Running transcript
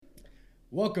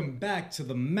Welcome back to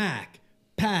the Mac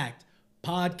Packed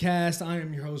Podcast. I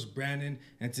am your host, Brandon,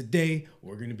 and today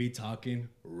we're going to be talking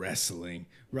wrestling.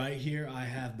 Right here, I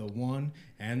have the one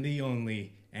and the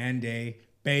only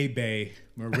BayBay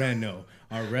Moreno,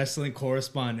 our wrestling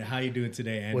correspondent. How you doing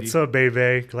today, Andy? What's up,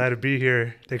 BayBay? Glad to be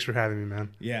here. Thanks for having me,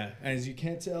 man. Yeah, as you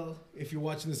can't tell, if you're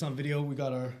watching this on video, we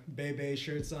got our BayBay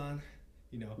shirts on.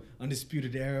 You know,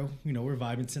 Undisputed Era. You know, we're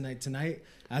vibing tonight. Tonight,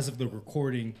 as of the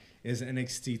recording, is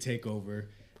NXT TakeOver.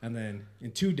 And then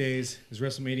in 2 days is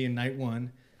WrestleMania Night 1.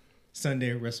 Sunday,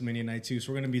 WrestleMania Night 2.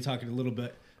 So we're going to be talking a little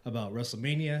bit about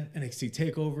WrestleMania, NXT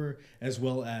TakeOver, as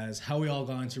well as how we all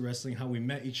got into wrestling, how we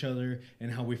met each other,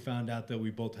 and how we found out that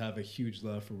we both have a huge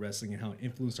love for wrestling and how it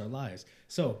influenced our lives.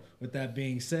 So with that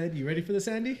being said, you ready for this,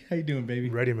 Andy? How you doing, baby?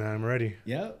 Ready, man. I'm ready.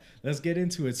 Yeah, let's get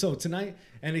into it. So tonight,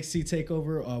 NXT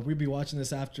TakeOver, we'll be watching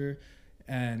this after.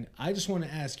 And I just want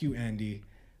to ask you, Andy,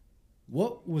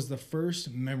 what was the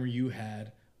first memory you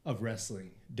had of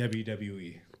wrestling,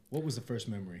 WWE? What was the first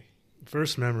memory?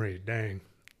 First memory, dang.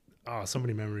 Oh, so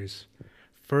many memories.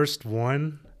 First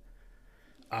one,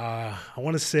 I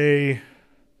want to say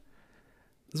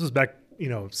this was back,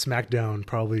 SmackDown,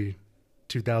 probably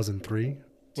 2003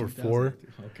 or 4.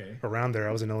 Okay. Around there.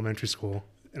 I was in elementary school.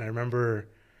 And I remember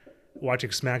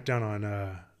watching SmackDown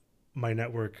on my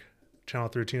network, Channel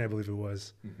 13, I believe it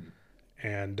was. Mm-hmm.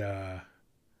 And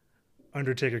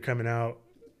Undertaker coming out.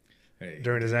 Hey,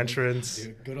 during his entrance.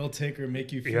 Dude, good old Taker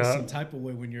make you feel some type of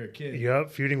way when you're a kid.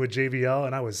 Yep, feuding with JBL,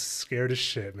 and I was scared as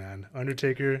shit, man.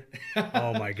 Undertaker,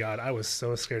 oh my God, I was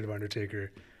so scared of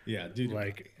Undertaker. Yeah, dude.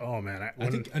 Like, oh man. I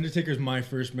think Undertaker's my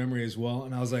first memory as well,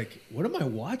 and I was like, what am I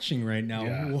watching right now?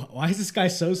 Yeah. Why is this guy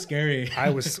so scary?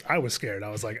 I was scared. I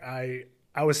was like, I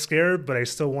was scared, but I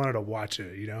still wanted to watch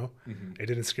it, Mm-hmm. It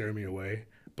didn't scare me away.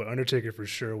 But Undertaker for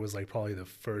sure was like probably the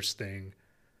first thing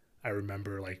I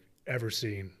remember like ever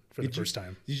seeing for the first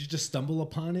time. Did you just stumble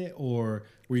upon it, or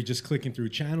were you just clicking through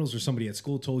channels, or somebody at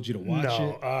school told you to watch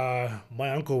it? No,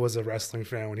 my uncle was a wrestling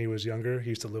fan when he was younger.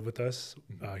 He used to live with us.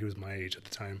 He was my age at the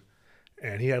time,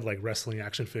 and he had like wrestling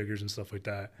action figures and stuff like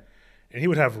that. And he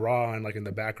would have Raw on like in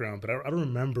the background, but I don't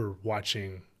remember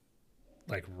watching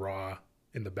like Raw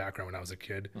in the background when I was a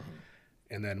kid. Uh-huh.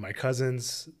 And then my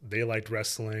cousins, they liked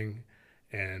wrestling,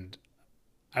 and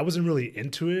I wasn't really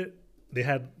into it. They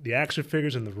had the action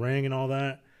figures and the ring and all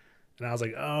that. And I was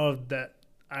like, oh,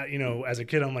 as a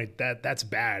kid, I'm like, that's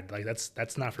bad. Like,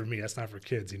 that's not for me. That's not for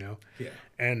kids, Yeah.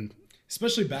 And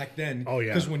especially back then. Oh, yeah.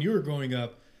 Because when you were growing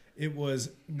up, it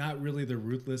was not really the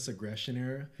ruthless aggression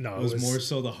era. No, it was more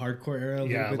so the hardcore era. A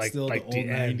little bit like, still, like the old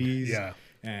 90s. Yeah.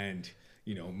 And,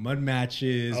 mud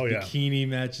matches, oh, bikini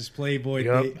matches,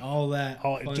 Playboy, all that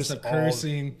fun just stuff,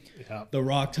 cursing, The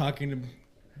Rock talking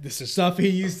the stuff he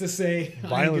used to say.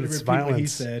 Violence. What he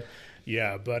said.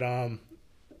 Yeah, but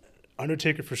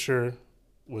Undertaker for sure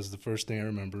was the first thing I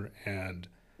remember, and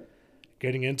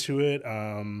getting into it,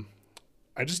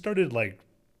 I just started like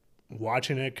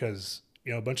watching it because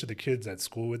a bunch of the kids at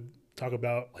school would talk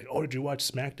about like, oh, did you watch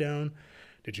SmackDown?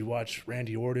 Did you watch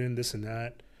Randy Orton? This and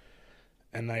that,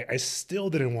 and I still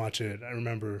didn't watch it. I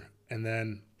remember, and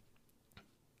then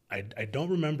I don't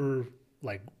remember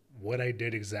like what I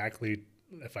did exactly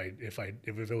if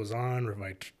it was on or if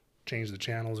I changed the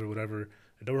channels or whatever.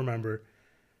 I don't remember.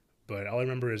 But all I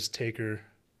remember is Taker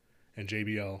and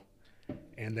JBL.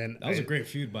 And then that was a great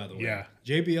feud, by the way. Yeah.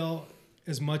 JBL,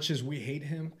 as much as we hate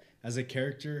him as a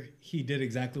character, he did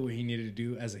exactly what he needed to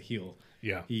do as a heel.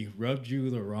 Yeah. He rubbed you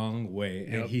the wrong way,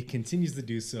 and he continues to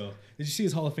do so. Did you see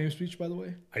his Hall of Fame speech, by the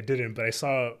way? I didn't, but I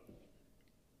saw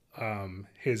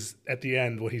his, at the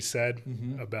end, what he said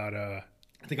about...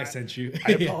 I think I sent you.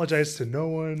 I apologize to no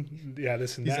one. Yeah,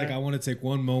 this and He's that. He's like, I want to take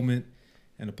one moment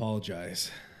and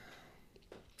apologize.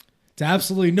 To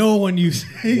absolutely no one you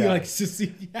like to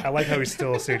see. I like how he's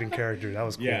still a stayed in character. That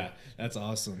was cool. Yeah, that's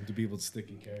awesome to be able to stick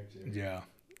in character. Yeah.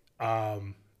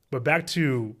 But back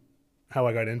to how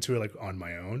I got into it, like on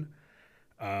my own.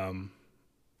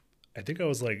 I think I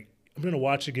was like, I'm going to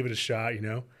watch it, give it a shot,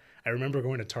 I remember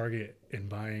going to Target and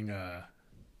buying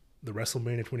the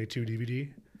WrestleMania 22 DVD.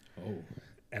 Oh.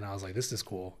 And I was like, this is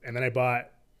cool. And then I bought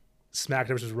SmackDown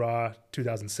vs. Raw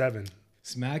 2007.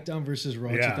 SmackDown versus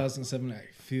Raw 2007, I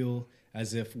feel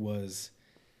as if was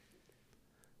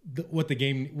what the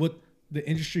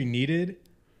industry needed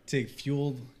to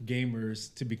fuel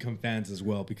gamers to become fans as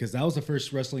well, because that was the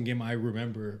first wrestling game I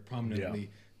remember prominently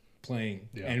playing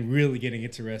and really getting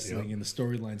into wrestling and the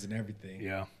storylines and everything.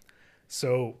 Yeah.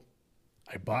 So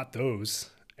I bought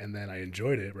those and then I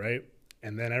enjoyed it, right?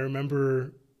 And then I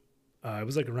remember it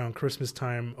was like around Christmas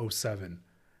time, 2007,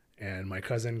 and my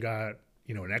cousin got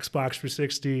an Xbox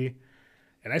 360,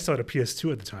 and I still had a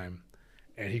PS2 at the time.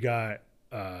 and he got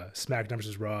SmackDown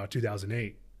vs. Raw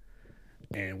 2008,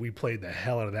 and we played the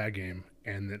hell out of that game.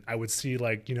 And then I would see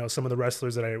like some of the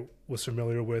wrestlers that I was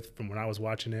familiar with from when I was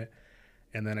watching it,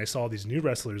 and then I saw these new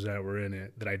wrestlers that were in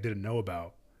it that I didn't know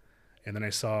about, and then I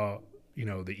saw the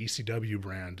ECW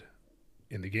brand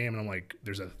in the game, and I'm like,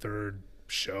 there's a third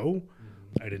show.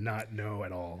 I did not know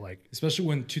at all. Like, especially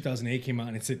when 2008 came out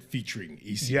and it said featuring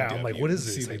ECW. Yeah, I'm like, what is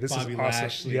this? Like this Bobby is awesome.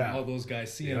 Lashley, all those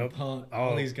guys, CM Punk,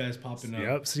 all these guys popping up.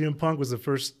 Yep, CM Punk was the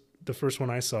first one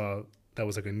I saw that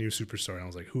was like a new superstar, and I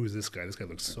was like, who is this guy? This guy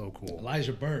looks so cool.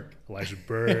 Elijah Burke,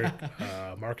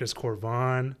 Marcus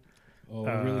Corvan. Oh,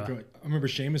 really? I remember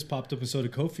Sheamus popped up and so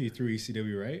did Kofi through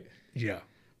ECW, right? Yeah.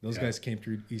 Those guys came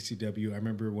through ECW. I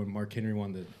remember when Mark Henry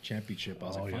won the championship. I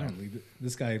was like, finally,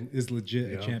 this guy is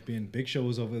legit a champion. Big Show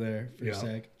was over there for a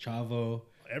sec. Chavo.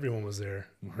 Everyone was there.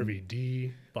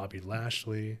 RVD, Bobby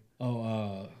Lashley.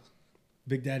 Oh,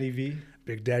 Big Daddy V.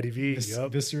 Big Daddy V.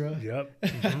 Viscera. Yep.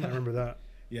 I remember that.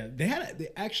 Yeah, they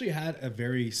actually had a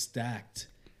very stacked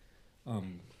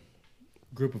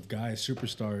group of guys,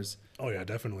 superstars. Oh yeah,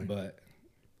 definitely. But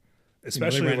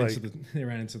especially they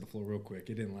ran into the floor real quick.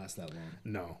 It didn't last that long.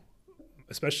 No,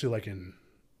 especially like in,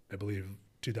 I believe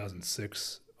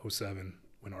 2006, 07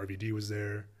 when RVD was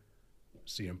there,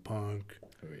 CM Punk.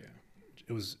 Oh yeah,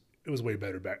 it was way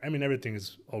better back. I mean, everything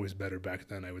is always better back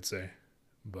then, I would say,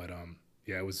 but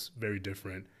yeah, it was very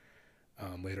different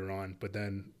later on. But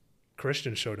then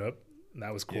Christian showed up. And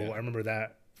that was cool. Yeah. I remember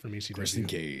that from ECW. Christian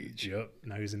Cage. Yep.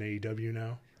 Now he's in AEW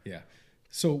now. Yeah.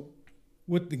 So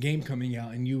with the game coming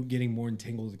out and you getting more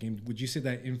entangled with the game, would you say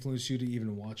that influenced you to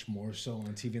even watch more so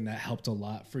on TV, and that helped a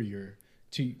lot for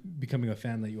to becoming a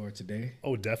fan that you are today?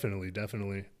 Oh, definitely.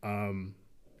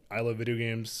 I love video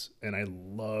games and I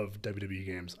love WWE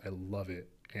games. I love it.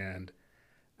 And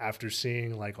after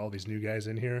seeing like all these new guys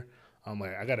in here, I'm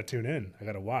like, I got to tune in. I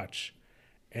got to watch.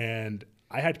 And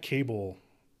I had cable,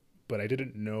 but I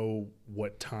didn't know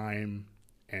what time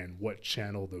and what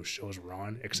channel those shows were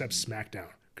on, except SmackDown.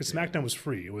 Because SmackDown was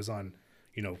free. It was on,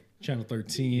 Channel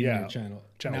 13 or channel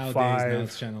nowadays, 5. Now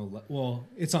it's channel, well,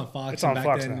 it's on Fox. It's on back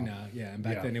Fox then, now. And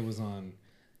back then it was on.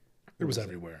 It was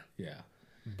everywhere. Yeah.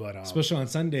 But especially on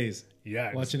Sundays.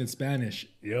 Yeah. Watching in Spanish.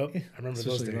 Yep. I remember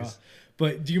those days. Raw.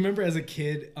 But do you remember as a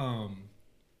kid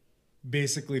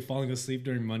basically falling asleep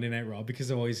during Monday Night Raw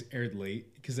because it always aired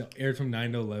late, because it aired from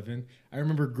 9 to 11? I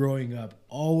remember growing up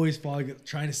always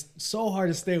trying so hard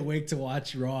to stay awake to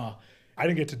watch Raw. I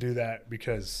didn't get to do that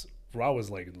because Raw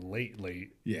was like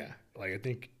late. Yeah. Like I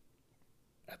think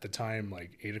at the time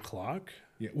like 8 o'clock.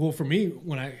 Yeah. Well, for me,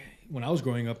 when I was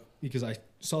growing up, because I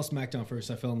saw SmackDown first,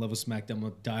 I fell in love with SmackDown. I'm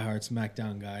a diehard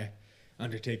SmackDown guy.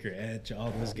 Undertaker, Edge,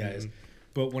 all those guys. Mm-hmm.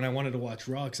 But when I wanted to watch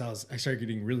Raw, because I started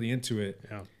getting really into it.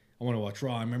 Yeah. I want to watch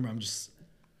Raw. I remember I'm just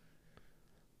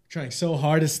trying so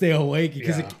hard to stay awake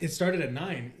because it started at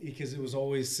 9, because it was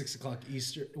always 6 o'clock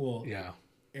Eastern. Well,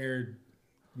 aired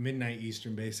midnight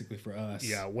Eastern basically for us.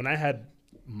 Yeah. When I had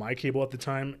my cable at the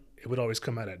time, it would always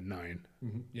come out at 9.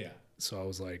 Mm-hmm. Yeah. So I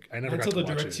was like, I never until got to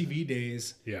the watch DirecTV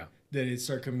days. Yeah. That it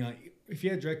started coming out. If you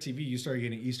had DirecTV, you started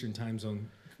getting Eastern time zone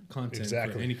content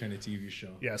for any kind of TV show.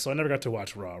 Yeah. So I never got to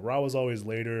watch Raw. Raw was always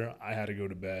later. I had to go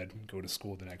to bed, go to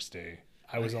school the next day.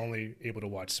 I was only able to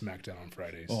watch SmackDown on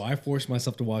Fridays. Oh, I forced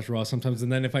myself to watch Raw sometimes,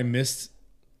 and then if I missed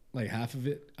like half of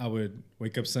it, I would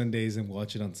wake up Sundays and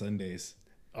watch it on Sundays.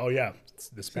 Oh yeah,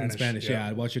 the Spanish. In Spanish, yeah.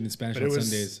 I'd watch it in Spanish on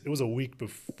Sundays. It was a week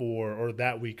before, or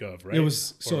that week of, right? It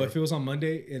was if it was on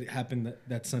Monday, it happened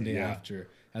that Sunday after,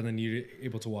 and then you're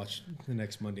able to watch the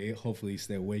next Monday. Hopefully, you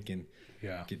stay awake and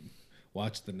could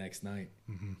watch the next night.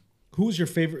 Mm-hmm. Who was your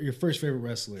first favorite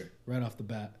wrestler right off the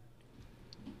bat?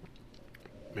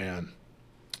 Man,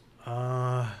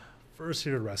 first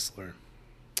favorite wrestler.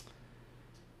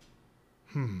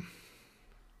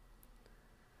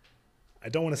 I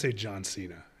don't want to say John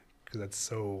Cena because that's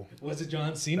so. Was it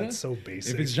John Cena? That's so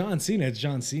basic. If it's John Cena, it's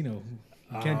John Cena.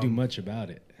 You can't do much about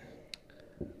it.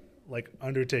 Like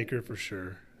Undertaker for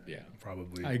sure. Yeah,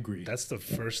 probably. I agree. That's the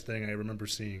first thing I remember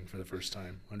seeing for the first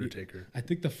time. Undertaker. I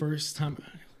think the first time,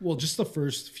 just the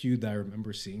first feud that I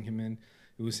remember seeing him in,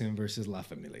 it was him versus La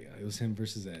Familia. It was him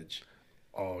versus Edge.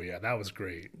 Oh yeah, that was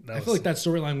great. I feel like that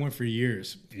storyline went for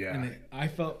years. Yeah, and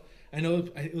I know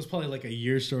it was probably like a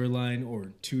year storyline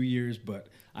or 2 years, but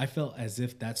I felt as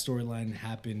if that storyline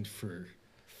happened for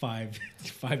 5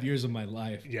 years of my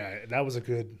life. Yeah, that was a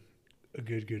good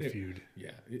feud.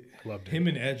 Yeah, loved it. Him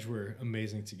and Edge were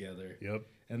amazing together. Yep.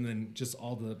 And then just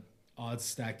all the odds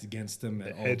stacked against them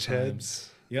at all Edge times.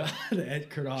 Heads. Yeah, the Ed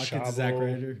Kurt Hawkins, Chavo, Zack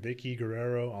Ryder, Vicky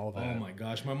Guerrero, all that. Oh my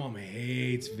gosh, my mom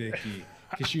hates Vicky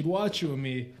because she'd watch it with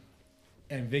me,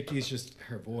 And Vicky's just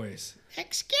her voice.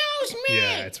 Excuse me.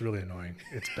 Yeah, it's really annoying.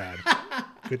 It's bad.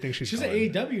 Good thing she's at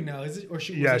AEW now, is it? Or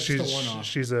she was yeah, just a one-off?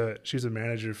 she's a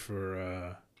manager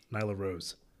for Nyla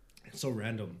Rose. It's so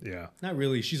random. Yeah. Not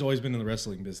really. She's always been in the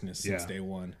wrestling business since day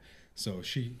one. So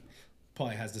she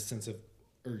probably has this sense of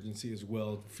urgency as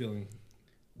well, feeling,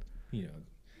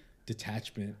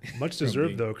 detachment. Much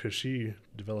deserved, though, because she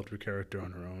developed her character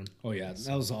on her own. Oh, yeah.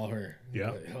 That was all her.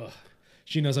 Yeah.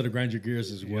 She knows how to grind your gears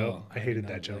as well. I hated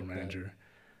that general manager.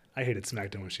 I hated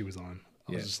SmackDown when she was on.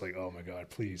 I was just like, oh, my God,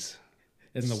 please.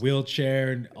 In the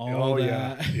wheelchair and all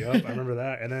that. Yeah. Yep, I remember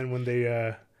that. And then when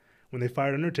they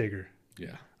fired Undertaker,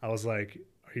 I was like,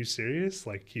 are you serious?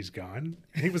 Like, he's gone?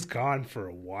 And he was gone for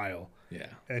a while. Yeah.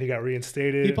 And he got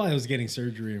reinstated. He probably was getting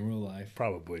surgery in real life.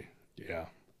 Probably. Yeah.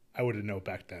 I would have known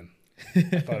back then.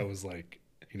 I thought it was like,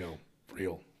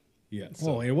 real. Yeah.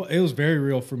 So, it was very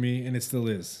real for me, and it still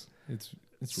is. It's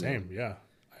same. real. Yeah.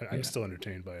 I'm still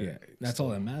entertained by it. Yeah. That's all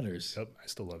that matters. Yep. I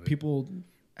still love it. People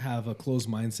have a closed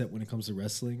mindset when it comes to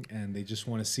wrestling, and they just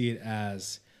want to see it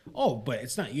as, oh, but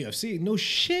it's not UFC. No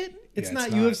shit. It's not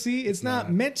UFC. It's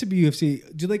not meant to be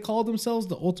UFC. Do they call themselves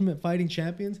the Ultimate Fighting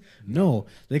Champions? No.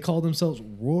 They call themselves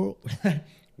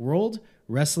World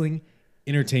Wrestling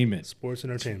Entertainment. Sports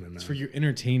entertainment, man. It's for your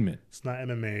entertainment. It's not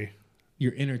MMA.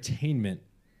 Your entertainment.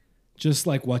 Just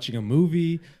like watching a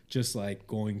movie, just like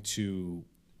going to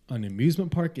an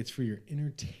amusement park, it's for your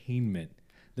entertainment.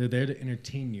 They're there to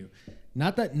entertain you.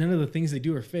 Not that none of the things they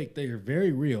do are fake. They are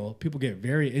very real. People get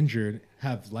very injured,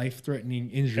 have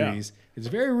life-threatening injuries. Yeah. It's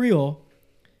very real.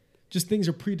 Just things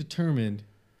are predetermined.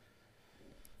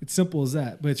 It's simple as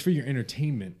that, but it's for your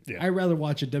entertainment. Yeah. I'd rather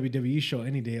watch a WWE show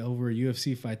any day over a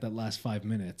UFC fight that lasts 5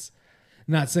 minutes.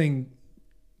 Not saying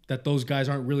that those guys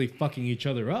aren't really fucking each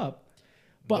other up,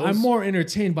 but I'm more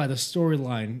entertained by the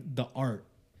storyline, the art,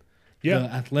 the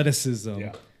athleticism,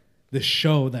 the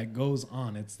show that goes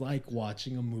on. It's like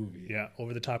watching a movie. Yeah,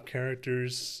 over-the-top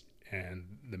characters and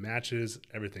the matches,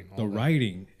 everything. The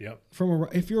writing. Yep.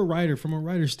 If you're a writer, from a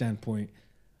writer's standpoint,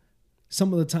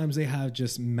 some of the times they have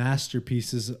just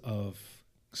masterpieces of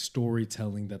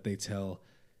storytelling that they tell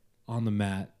on the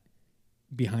mat,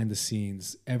 behind the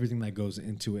scenes, everything that goes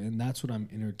into it. And that's what I'm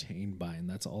entertained by, and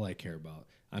that's all I care about.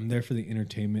 I'm there for the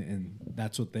entertainment, and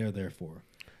that's what they're there for.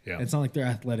 Yeah. It's not like they're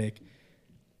athletic.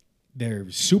 They're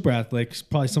super athletic,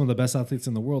 probably some of the best athletes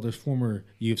in the world. There's former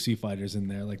UFC fighters in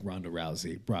there like Ronda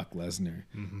Rousey, Brock Lesnar.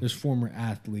 Mm-hmm. There's former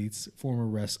athletes,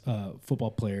 former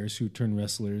football players who turn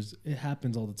wrestlers. It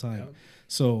happens all the time. Yeah.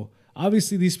 So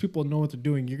obviously these people know what they're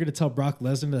doing. You're going to tell Brock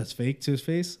Lesnar that's fake to his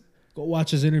face? Go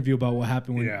watch his interview about what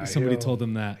happened when somebody told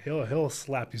him that. He'll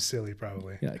slap you silly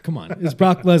probably. Yeah, come on. It's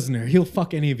Brock Lesnar. He'll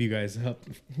fuck any of you guys up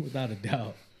without a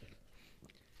doubt.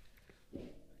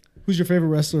 Who's your favorite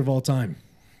wrestler of all time?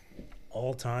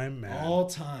 All time, man. All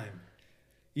time.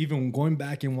 Even going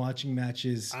back and watching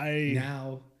matches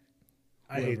now.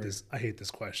 I hate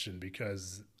this question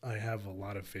because I have a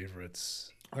lot of favorites.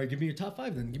 All right, give me your top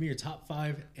 5 then. Give me your top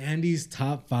 5. Andy's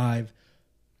top 5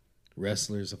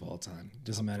 wrestlers of all time.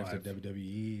 Doesn't matter if they're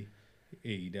WWE,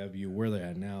 AEW, where they're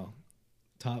at now.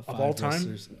 Top 5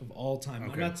 wrestlers of all time.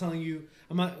 Okay. I'm not telling you.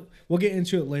 We'll get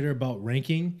into it later about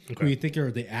ranking who you think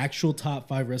are the actual top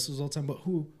 5 wrestlers of all time. But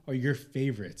who are your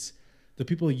favorites? The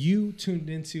people you tuned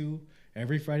into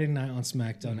every Friday night on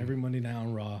SmackDown, every Monday night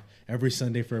on Raw, every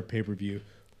Sunday for a pay-per-view.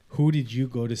 Who did you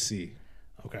go to see?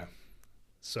 Okay,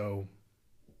 so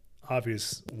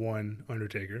obvious one,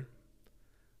 Undertaker.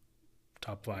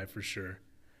 Top 5 for sure.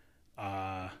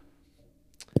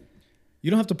 You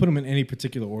don't have to put them in any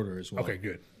particular order as well. Okay,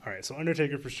 good. All right, so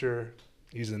Undertaker for sure.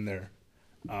 He's in there.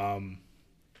 John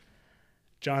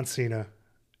Cena.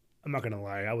 I'm not going to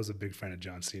lie. I was a big fan of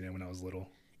John Cena when I was little.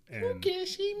 And who can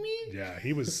see me? Yeah,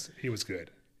 he was good.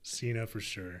 Cena for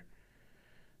sure.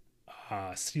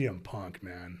 CM Punk,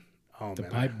 man. Oh, the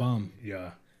pipe bomb.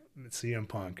 Yeah, CM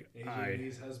Punk.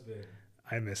 AJ's husband.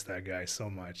 I miss that guy so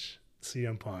much.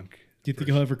 CM Punk. Do you think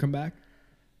he'll ever come back?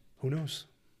 Who knows?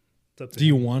 Do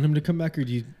you want him to come back, or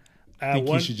do you think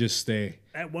he should just stay?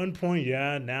 At one point,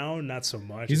 yeah. Now, not so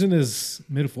much. He's in his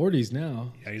mid-40s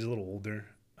now. Yeah, he's a little older.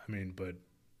 I mean, but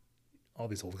all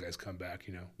these old guys come back,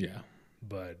 Yeah.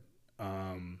 But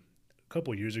a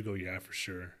couple years ago, yeah, for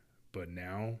sure. But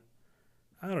now,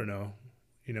 I don't know.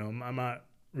 I'm not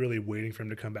really waiting for him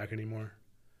to come back anymore.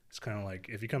 It's kind of like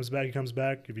if he comes back, he comes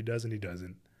back. If he doesn't, he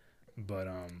doesn't. But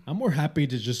I'm more happy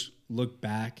to just look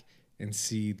back and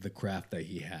see the craft that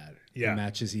he had, the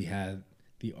matches he had,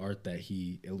 the art that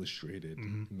he illustrated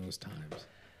in those times.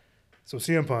 So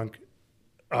CM Punk,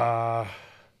 man,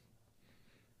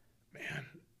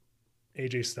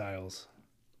 AJ Styles,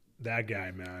 that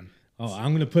guy, man. Oh,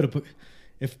 I'm gonna put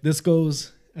If this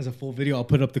goes as a full video, I'll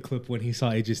put up the clip when he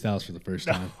saw AJ Styles for the first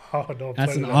time. Oh, don't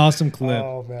That's put an it up. awesome clip.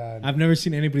 Oh, man. I've never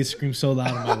seen anybody scream so loud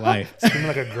in my life. Screaming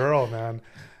like a girl, man.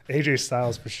 AJ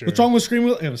Styles for sure. What's wrong with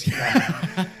screaming?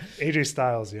 AJ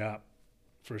Styles, yeah.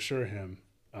 For sure him.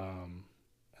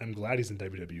 I'm glad he's in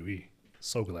WWE.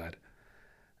 So glad.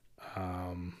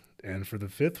 And for the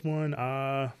fifth one,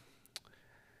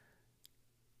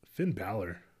 Finn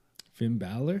Balor. Finn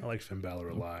Balor? I like Finn Balor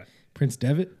a lot. Prince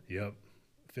Devitt? Yep.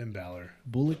 Finn Balor.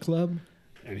 Bullet Club?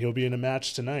 And he'll be in a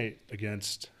match tonight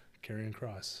against Karrion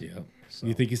Kross. Yeah. So.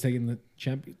 You think he's taking the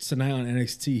champion? Tonight on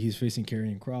NXT, he's facing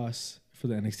Karrion Kross for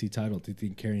the NXT title. Do you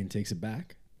think Karrion takes it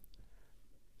back?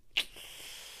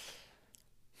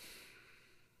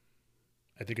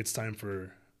 I think it's time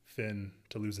for Finn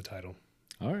to lose the title.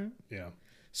 All right. Yeah.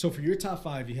 So for your top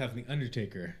 5, you have The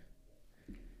Undertaker,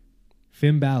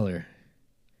 Finn Balor,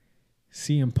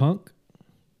 CM Punk,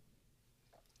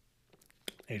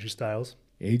 AJ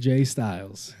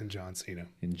Styles, and John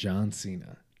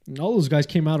Cena. And all those guys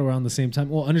came out around the same time.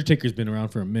 Well, Undertaker's been around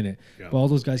for a minute, Yeah. but all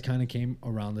those guys kind of came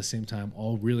around the same time.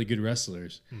 All really good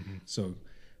wrestlers. Mm-hmm. So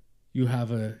you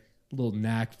have a little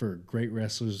knack for great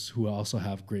wrestlers who also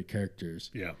have great characters.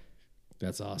 Yeah.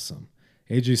 That's awesome.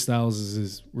 AJ Styles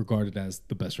is regarded as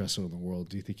the best wrestler in the world.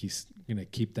 Do you think he's going to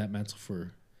keep that mantle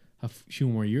for a few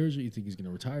more years, or do you think he's going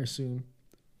to retire soon?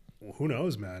 Well, who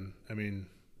knows, man? I mean,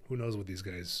 who knows what these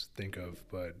guys think of,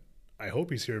 but I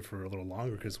hope he's here for a little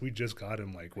longer because we just got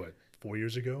him 4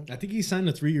 years ago? I think he signed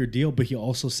a 3-year deal, but he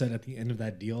also said at the end of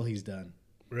that deal he's done.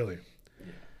 Really?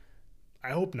 Yeah. I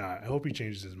hope not. I hope he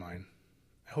changes his mind.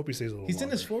 I hope he stays a little He's longer.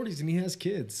 in his 40s and he has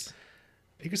kids.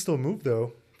 He can still move,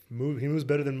 though. He moves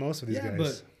better than most of these guys.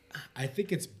 But I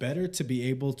think it's better to be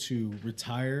able to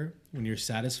retire when you're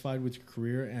satisfied with your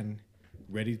career and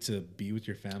ready to be with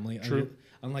your family. True.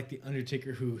 Unlike The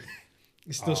Undertaker, who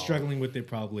is still struggling with it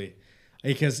probably.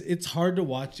 Because it's hard to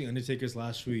watch The Undertaker's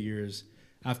last few years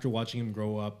after watching him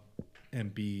grow up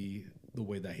and be the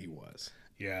way that he was.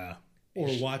 Yeah. Or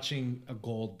watching a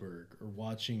Goldberg or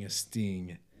watching a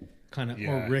Sting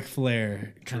Yeah. or Ric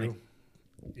Flair kind of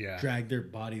Yeah. drag their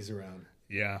bodies around.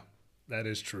 Yeah, that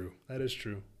is true.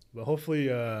 But hopefully,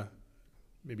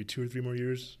 maybe 2 or 3 more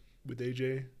years with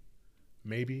AJ.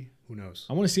 Maybe. Who knows?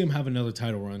 I want to see him have another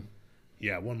title run.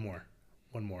 Yeah, one more.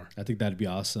 I think that'd be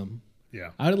awesome.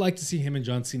 Yeah. I'd like to see him and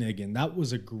John Cena again. That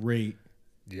was a great,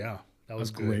 Yeah, that was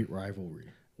good. great rivalry.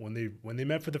 When they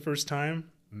met for the first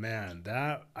time, man,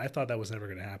 I thought that was never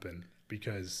going to happen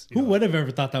because Who would have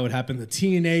ever thought that would happen? The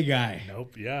TNA guy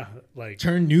Nope. Yeah,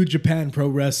 turned New Japan Pro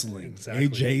Wrestling. Exactly.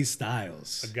 AJ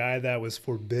Styles a guy that was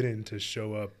forbidden to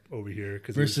show up over here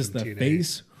because versus the TNA.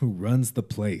 face who runs the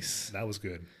place. That was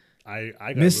good. I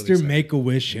got Mr. really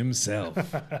Make-A-Wish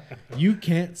himself. You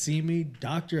can't see me,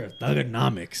 Doctor of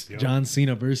Thugonomics. Yep. John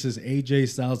Cena versus AJ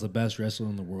Styles, the best wrestler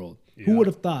in the world. Yeah. Who would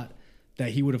have thought that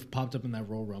he would have popped up in that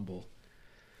Royal Rumble?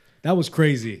 That was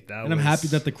crazy. I'm happy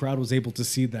that the crowd was able to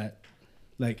see that,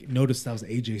 notice that was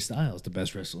AJ Styles, the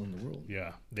best wrestler in the world.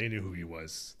 Yeah, they knew who he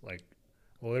was. They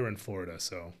were in Florida,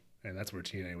 and that's where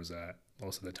TNA was at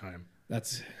most of the time.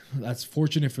 That's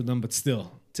fortunate for them, but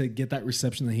still, to get that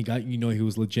reception that he got, he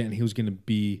was legit and he was going to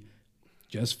be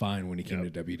just fine when he came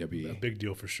to WWE. A big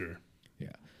deal for sure.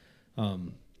 Yeah.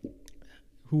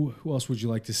 Who else would you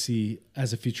like to see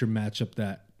as a future matchup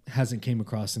that hasn't came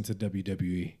across into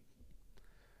WWE?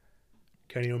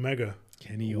 Kenny Omega.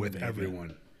 With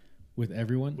everyone. With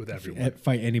everyone? With everyone.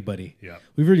 Fight anybody. Yeah.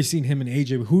 We've already seen him and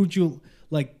AJ. But who would you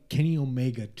like Kenny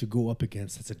Omega to go up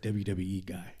against that's a WWE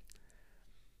guy?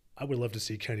 I would love to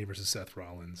see Kenny versus Seth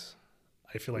Rollins.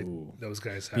 I feel like those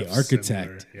guys have the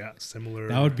architect. Similar.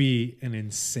 That would be an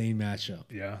insane matchup.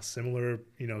 Yeah, similar,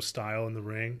 style in the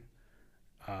ring.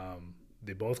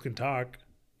 They both can talk,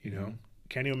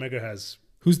 Kenny Omega has.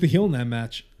 Who's the heel in that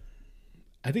match?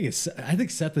 I think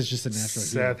Seth is just a natural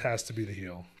heel. Seth has to be the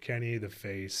heel. Kenny the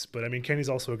face, but I mean Kenny's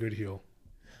also a good heel.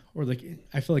 Or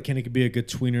I feel like Kenny could be a good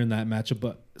tweener in that matchup,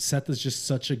 but Seth is just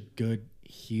such a good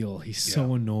heel. He's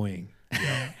so annoying.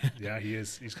 Yeah, he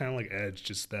is. He's kind of like Edge,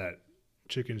 just that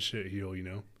chicken shit heel,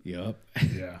 Yep.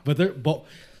 Yeah. But they're both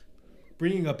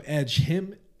bringing up Edge.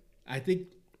 I think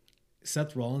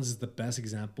Seth Rollins is the best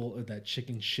example of that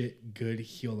chicken shit good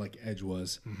heel like Edge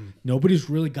was. Mm-hmm. Nobody's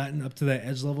really gotten up to that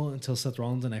Edge level until Seth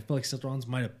Rollins, and I feel like Seth Rollins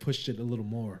might have pushed it a little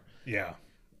more. Yeah,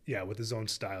 with his own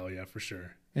style, yeah, for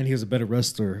sure. And he was a better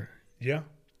wrestler. Yeah.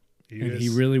 He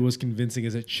really was convincing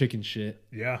as a chicken shit.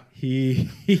 Yeah. He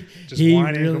just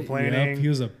whining and complaining. Yep, he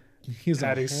was a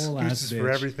had whole ass excuses bitch. for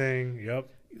everything. Yep.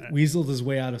 Weaseled his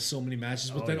way out of so many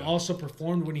matches, but also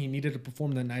performed when he needed to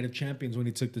perform that Night of Champions when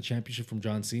he took the championship from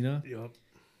John Cena. Yep.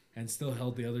 and still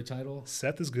held the other title.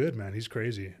 Seth is good, man. He's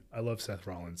crazy. I love Seth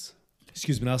Rollins.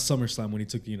 Excuse me, that was SummerSlam when he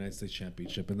took the United States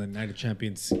Championship, and then Night of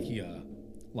Champions he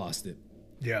lost it.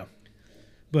 Yeah.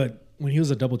 But when he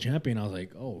was a double champion, I was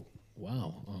like, oh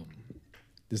wow,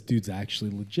 this dude's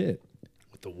actually legit.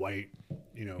 With the white,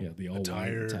 the all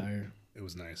attire. white attire. It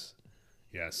was nice.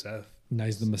 Yeah, Seth.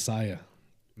 Nice, the Messiah.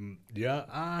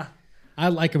 Yeah. I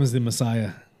like him as the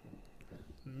Messiah.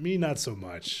 Me, not so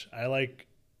much.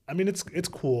 It's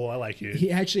cool. I like it.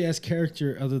 He actually has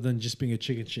character other than just being a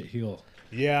chicken shit heel.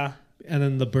 Yeah. And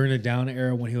then the Burn It Down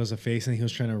era when he was a face and he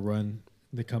was trying to run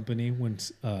the company when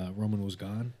Roman was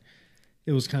gone.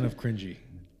 It was kind of cringy.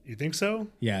 You think so?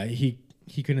 Yeah, he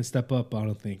couldn't step up, I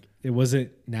don't think. It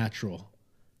wasn't natural.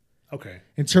 Okay.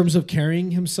 In terms of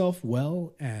carrying himself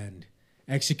well and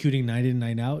executing night in,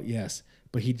 night out, yes.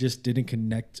 But he just didn't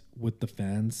connect with the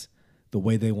fans the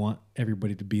way they want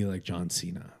everybody to be like John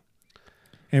Cena.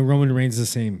 And Roman Reigns is the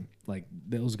same. Like,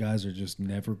 those guys are just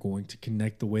never going to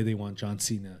connect the way they want John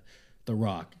Cena, The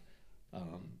Rock,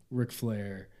 Ric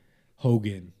Flair,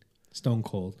 Hogan, Stone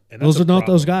Cold. And those are not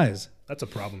those guys. That's a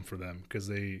problem for them because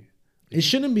they... It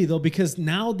shouldn't be, though, because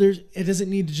now it doesn't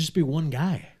need to just be one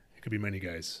guy. It could be many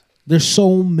guys. There's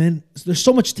so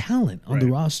much talent on the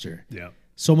roster. Yeah.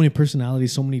 So many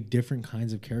personalities, so many different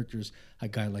kinds of characters. A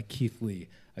guy like Keith Lee,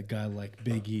 a guy like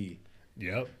Big E.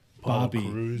 Yep. Bobby,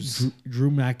 Cruz.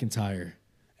 Drew McIntyre.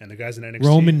 And the guys in NXT.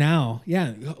 Roman now.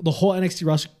 Yeah, the whole NXT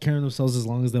roster carrying themselves as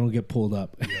long as they don't get pulled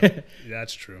up. Yeah,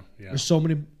 that's true. Yeah. There's so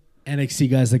many NXT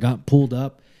guys that got pulled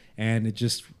up, and it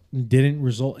just didn't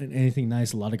result in anything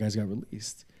nice. A lot of guys got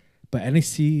released. But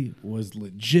NXT was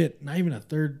legit, not even a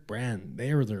third brand.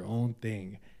 They were their own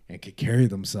thing and could carry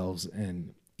themselves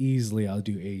and easily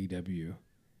outdo AEW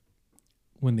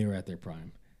when they were at their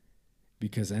prime.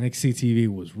 Because NXT TV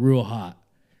was real hot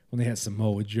when they had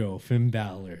Samoa Joe, Finn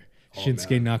Balor,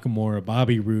 Shinsuke Nakamura,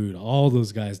 Bobby Roode, all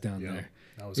those guys down there.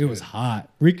 It was hot.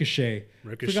 Ricochet.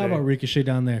 Forgot about Ricochet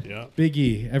down there. Yeah. Big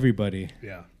E, everybody.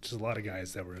 Yeah, just a lot of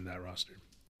guys that were in that roster.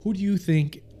 Who do you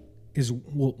think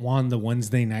won the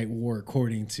Wednesday Night War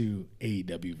according to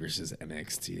AEW versus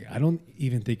NXT? I don't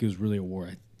even think it was really a war.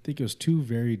 I think it was two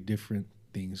very different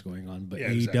things going on. But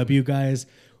AEW guys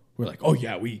were like, oh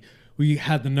yeah, we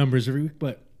had the numbers every week,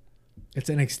 but it's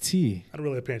NXT. I don't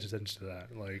really pay attention to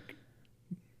that. Like,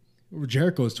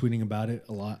 Jericho's tweeting about it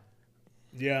a lot.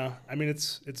 Yeah, I mean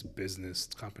it's business,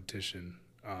 it's competition.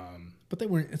 But they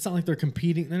weren't. It's not like they're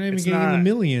competing. They're not even getting in the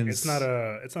millions. It's not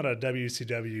a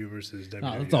WCW versus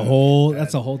WWE. No,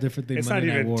 that's a whole different thing. It's Monday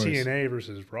not even Night Wars. TNA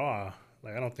versus Raw.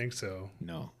 Like, I don't think so.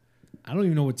 No, I don't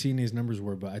even know what TNA's numbers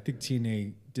were, but I think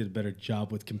TNA did a better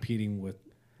job with competing with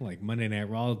like Monday Night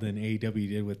Raw than AEW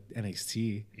did with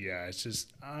NXT. Yeah, it's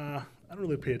just I don't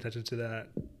really pay attention to that.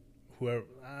 Whoever,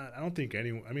 I don't think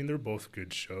anyone. I mean, they're both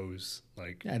good shows.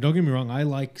 Like, yeah, don't get me wrong. I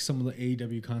like some of the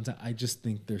AEW content. I just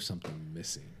think there's something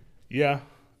missing. Yeah,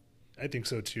 I think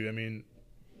so too. I mean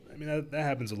that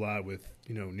happens a lot with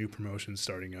new promotions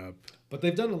starting up. But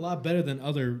they've done a lot better than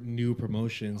other new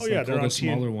promotions. Oh yeah, they're on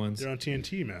smaller ones. They're on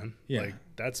TNT, man. Yeah, like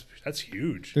that's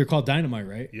huge. They're called Dynamite,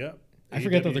 right? Yeah. I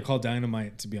forget that they're called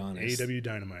Dynamite. To be honest, AEW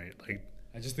Dynamite. Like,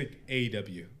 I just think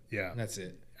AEW. Yeah, that's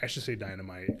it. I should say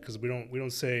Dynamite because we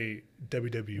don't say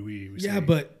WWE. We say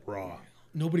but Raw.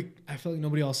 I feel like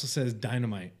nobody also says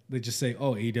Dynamite. They just say,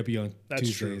 "Oh, AEW on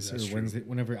Tuesdays or Wednesday,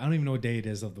 whenever." I don't even know what day it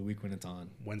is of the week when it's on.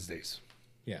 Wednesdays.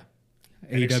 Yeah,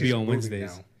 AEW on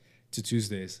Wednesdays to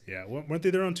Tuesdays. Yeah, weren't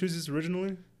they there on Tuesdays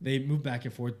originally? They moved back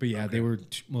and forth, but yeah, they were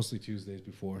mostly Tuesdays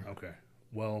before. Okay,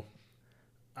 well,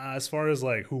 as far as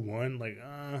like who won, like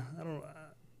I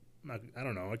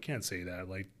don't know. I can't say that.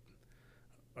 Like,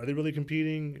 are they really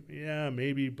competing? Yeah,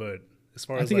 maybe, but as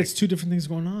far as I think it's two different things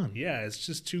going on. Yeah, it's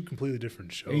just two completely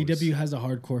different shows. AEW has a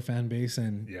hardcore fan base,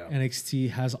 and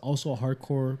NXT has also a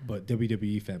hardcore but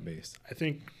WWE fan base. I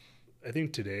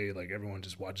think today, like, everyone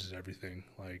just watches everything.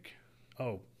 Like,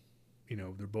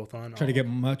 they're both on. Try to get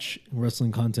much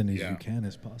wrestling content as you can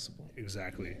as possible.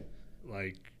 Exactly.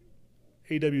 Like,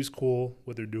 AEW is cool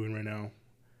what they're doing right now,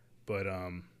 but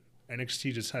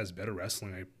NXT just has better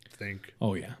wrestling, I think.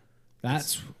 Oh yeah,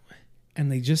 and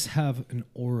they just have an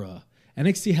aura.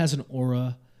 NXT has an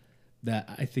aura that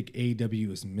I think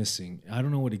AEW is missing. I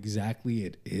don't know what exactly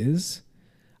it is.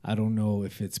 I don't know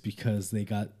if it's because they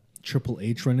got Triple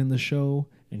H running the show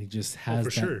and he just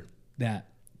has that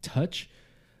touch.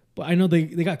 But I know they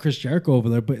got Chris Jericho over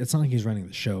there, but it's not like he's running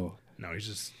the show. No,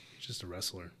 he's just a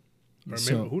wrestler. Or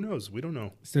maybe, who knows? We don't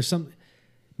know. Is there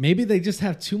maybe they just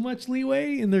have too much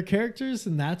leeway in their characters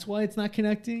and that's why it's not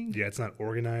connecting? Yeah, it's not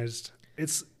organized.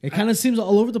 It kind of seems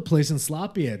all over the place and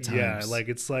sloppy at times. Yeah, like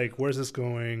it's like, where's this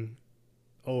going?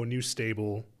 Oh, new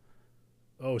stable.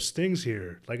 oh, Sting's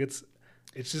here. Like it's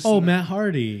just Matt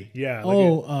Hardy. Yeah.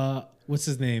 What's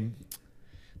his name?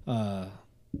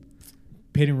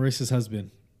 Peyton Royce's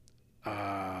husband.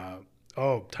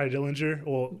 Ty Dillinger.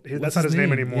 Well, What's that's not his his name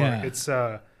name? anymore. Yeah. It's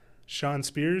Sean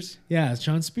Spears. Yeah,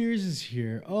 Sean Spears is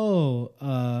here.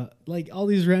 Like all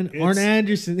these random Arn It's-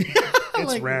 Anderson.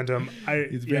 It's random.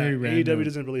 It's very random. AEW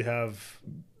doesn't really have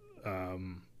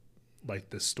like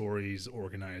the stories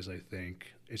organized. I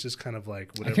think it's just kind of like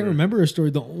whatever. I can't remember a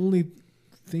story. The only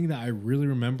thing that I really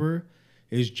remember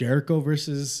is Jericho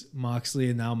versus Moxley,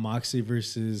 and now Moxley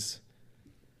versus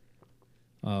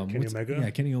Kenny Omega. Yeah,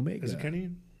 Kenny Omega. Is it Kenny?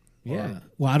 Yeah.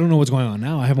 Well, I don't know what's going on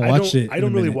now. I haven't watched it. I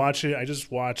don't really watch it. I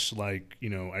just watch I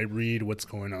read what's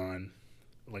going on.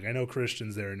 Like I know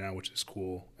Christian's there now, which is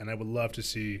cool, and I would love to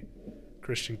see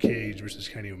Christian Cage versus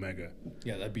Kenny Omega.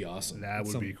 Yeah, that'd be awesome. That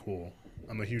would be cool.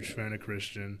 I'm a huge fan of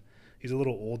Christian. He's a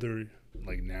little older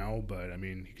now, but I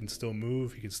mean he can still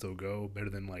move. He can still go better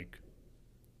than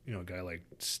a guy like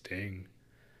Sting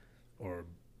or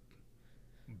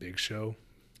Big Show.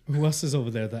 Who else is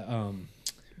over there? That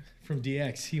from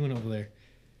DX, he went over there.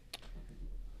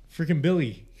 Freaking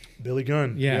Billy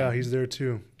Gunn. Yeah. Yeah, he's there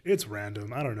too. It's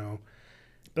random. I don't know.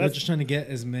 They're just trying to get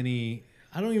as many.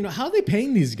 I don't even know how are they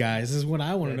paying these guys. Is what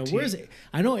I want to know. Where's it?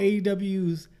 I know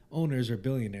AEW's owners are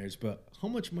billionaires, but how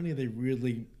much money are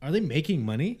they making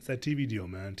money? It's that TV deal,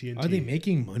 man. TNT. Are they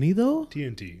making money though?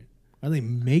 TNT. Are they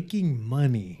making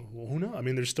money? Well, who knows? I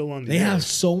mean, they're still on the They air. have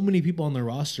so many people on their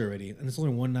roster already, and it's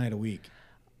only one night a week.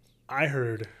 I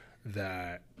heard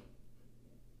that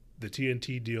the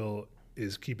TNT deal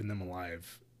is keeping them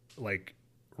alive. Like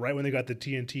right when they got the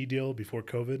TNT deal before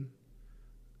COVID,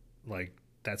 like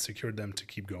that secured them to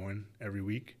keep going every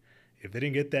week. If they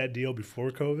didn't get that deal before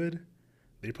COVID,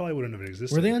 they probably wouldn't have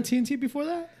existed. Were they on TNT before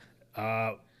that?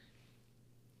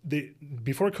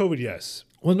 Before COVID, yes.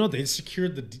 Well, no, they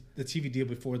secured the TV deal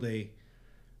before they.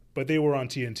 But they were on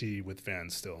TNT with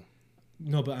fans still.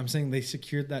 No, but I'm saying they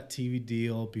secured that TV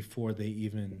deal before they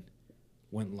even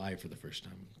went live for the first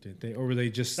time, didn't they? Or were they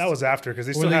just... That was after, because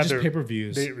they still had had just their...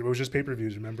 pay-per-views. It was just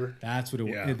pay-per-views, remember? That's what it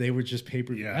Yeah. was. They were just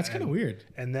pay-per-views. Yeah, That's kind of weird.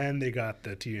 And then they got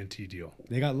the TNT deal.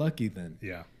 They got lucky then.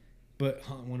 Yeah. But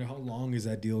I wonder how long is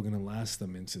that deal going to last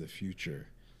them into the future?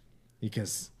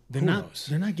 Because they're Who not knows?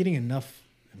 they're not getting enough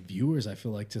viewers, I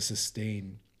feel like, to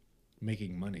sustain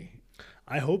making money.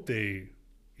 I hope they,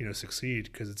 succeed,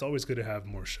 because it's always good to have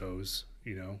more shows,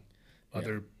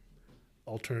 other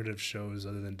alternative shows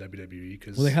other than WWE.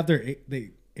 Cause, Well, they have their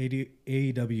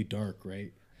AEW Dark,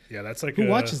 right? yeah, that's like Who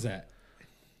watches that?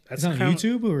 That's It's on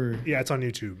YouTube or? Yeah, it's on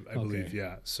YouTube, I Okay. believe.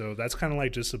 Yeah, so that's kind of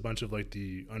like just a bunch of like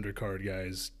the undercard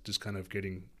guys just kind of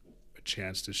getting a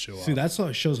chance to show See, off. that's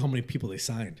what shows how many people they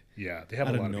signed Yeah, they have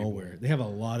out a of lot of nowhere. people. They have a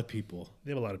lot of people.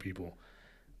 They have a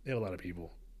lot of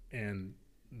people, and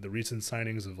the recent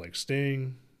signings of like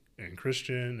Sting and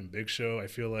Christian and Big Show,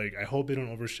 I hope they don't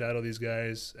overshadow these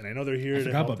guys. And I know they're here I to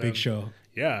forgot help about them. Big Show.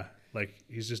 Yeah, like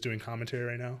he's just doing commentary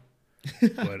right now.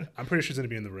 But I'm pretty sure he's going to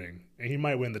be in the ring, and he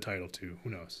might win the title too. Who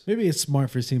knows? Maybe it's smart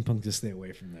for CM Punk to stay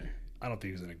away from there. I don't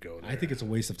think he's going to go there. I think it's a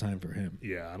waste of time for him.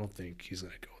 Yeah, I don't think he's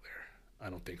going to go there. I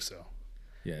don't think so.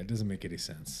 Yeah, it doesn't make any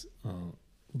sense.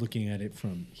 Looking at it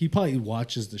from, he probably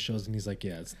watches the shows and he's like,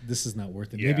 yeah, this is not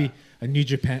worth it. Yeah. Maybe a New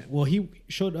Japan. Well, he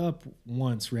showed up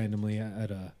once randomly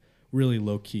at a really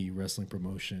low key wrestling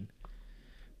promotion,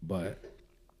 but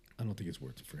I don't think it's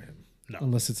worth it for him. No.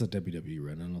 Unless it's a WWE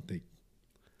run, I don't think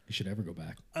he should ever go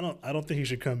back. I don't think he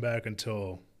should come back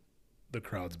until the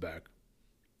crowd's back.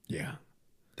 Yeah,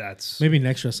 That's maybe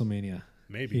next WrestleMania.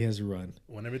 maybe He has a run.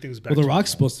 when everything's back. Well, The to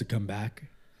Rock's normal. supposed to come back.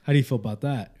 How do you feel about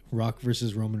that? Rock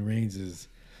versus Roman Reigns is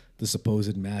the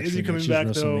supposed match. Is for he coming next year's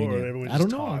back, though, or WrestleMania. everyone I don't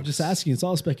just know. I'm talks? just asking. It's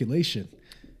all speculation.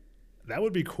 That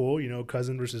would be cool,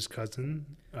 cousin versus cousin.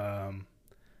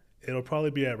 It'll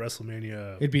probably be at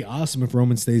WrestleMania. It'd be awesome if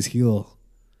Roman stays heel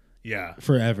Yeah,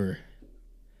 forever.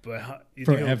 but you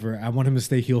think he'll- Forever. I want him to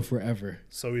stay heel forever.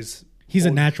 So he's He's a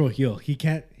hold- natural heel. He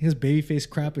can't. His babyface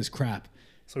crap is crap.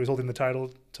 So he's holding the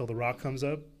title till The Rock comes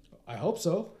up. I hope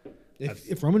so.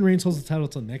 If Roman Reigns holds the title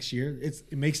till next year, it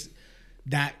makes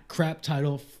that crap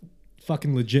title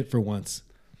fucking legit for once.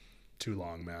 Too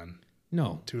long, man.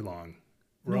 No. Too long.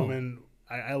 No. Roman,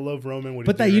 I love Roman. What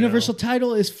But he's that doing Universal now.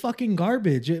 title is fucking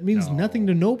garbage. It means No. nothing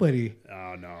to nobody.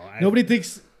 Oh no, Nobody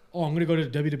thinks, oh, I'm going to go to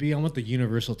WWE. I want the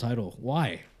Universal title.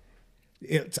 Why?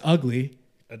 It's ugly.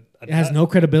 It has no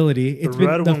credibility. It's been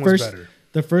red the one was first. better.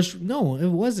 The first. No, it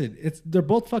wasn't. They're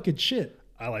both fucking shit.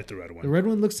 I like the red one. The red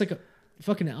one looks like a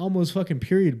fucking Almo's fucking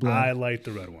period blood. I like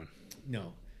the red one.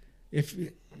 No. If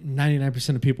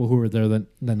 99% of people who were there the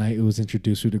night it was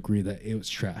introduced would agree that it was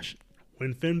trash.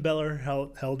 When Finn Balor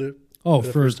held it, Oh, for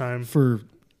the for first time. for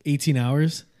 18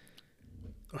 hours.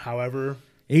 However,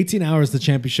 18 hours the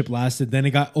championship lasted. Then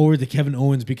it got over to Kevin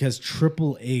Owens because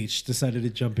Triple H decided to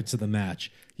jump into the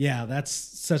match. Yeah, that's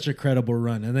such a credible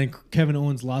run. And then Kevin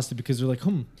Owens lost it because they're like,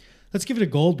 let's give it to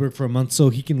Goldberg for a month so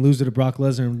he can lose it to Brock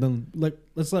Lesnar. And then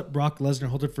let's let Brock Lesnar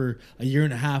hold it for a year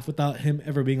and a half without him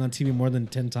ever being on TV more than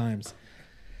 10 times.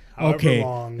 however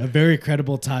long, a very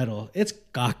credible title. It's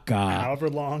Gaga. however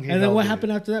long. And then what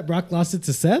happened after that? Brock lost it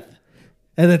to Seth.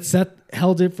 And then Seth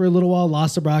held it for a little while,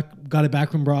 lost to Brock, got it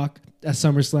back from Brock at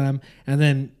SummerSlam. And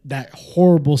then that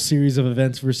horrible series of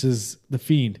events versus The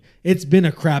Fiend. It's been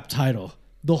a crap title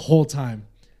the whole time.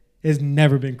 It's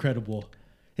never been credible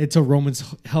until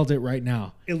Roman's held it right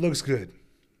now. It looks good.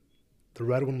 The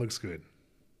red one looks good.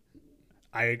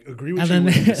 I agree with And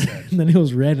you then, what you said. and then it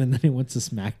was red, and then it went to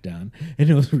SmackDown, and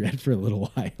it was red for a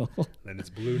little while. Then it's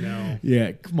blue now.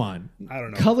 Yeah, come on. I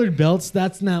don't know. Colored belts,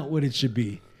 that's not what it should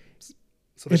be.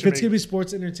 So they If should it's going to be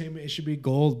sports entertainment, it should be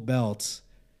gold belts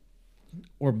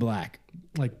or black.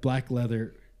 Like black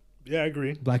leather, yeah, I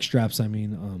agree. black straps, I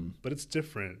mean. But it's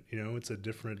different. You know, it's a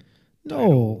different.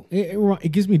 No,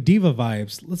 it gives me diva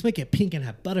vibes. Let's make it pink and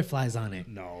have butterflies on it.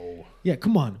 No. Yeah,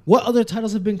 come on. What other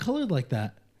titles have been colored like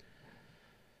that?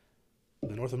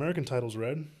 The North American title's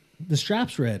red. The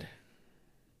strap's red.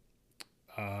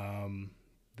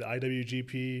 The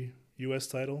IWGP US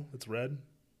title, it's red.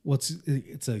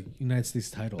 It's a United States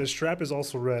title. The strap is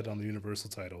also red on the Universal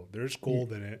title. There's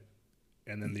gold in it.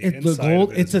 And then the The inside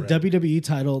gold, of it it's is a red. WWE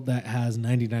title that has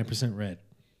 99% red.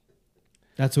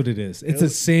 That's what it is. It's the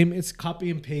same. It's copy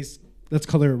and paste. Let's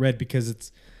color it red because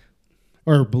it's,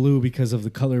 or blue because of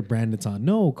the color brand it's on.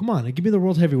 No, come on. Give me the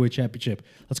World Heavyweight Championship.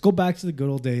 Let's go back to the good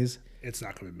old days It's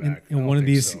not coming back. in one of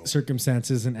these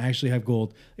circumstances and actually have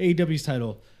gold. AEW's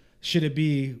title, should it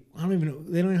be, I don't even know,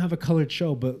 they don't even have a colored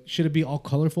show, but should it be all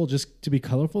colorful just to be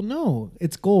colorful? No,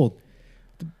 it's gold.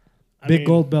 Big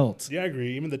gold belts. Yeah, I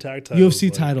agree. Even the tag titles.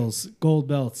 UFC titles, gold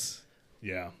belts.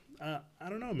 Yeah. I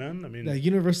don't know, man. I mean, The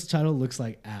Universal title looks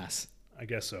like ass. I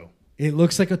guess so. It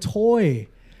looks like a toy.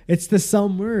 It's to sell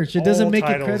merch. It doesn't make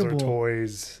it credible. Are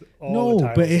toys.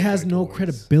 No, but it has no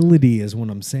credibility is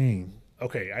what I'm saying.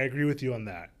 Okay, I agree with you on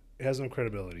that. It has no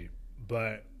credibility.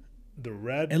 But the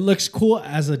red... It looks cool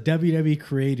as a WWE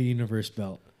Creative Universe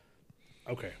belt.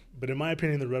 Okay, but in my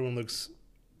opinion, the red one looks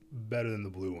better than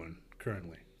the blue one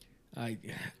currently.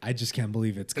 I just can't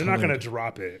believe it's They're colored. not going to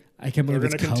drop it. I can't believe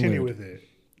it's They're going to continue colored. with it.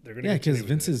 Yeah, because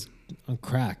Vince is on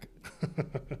crack.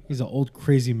 He's an old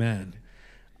crazy man.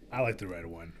 I like the red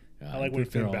one. Yeah, I like I when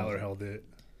think they're Finn all- Balor held it.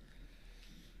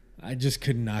 I just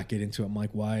could not get into it. I'm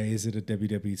like, why is it a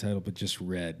WWE title but just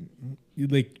red?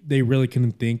 Like they really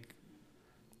couldn't think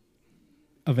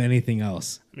of anything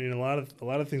else. I mean, a lot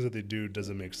of things that they do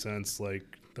doesn't make sense. Like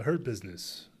the Hurt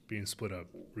Business being split up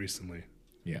recently,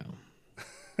 Yeah.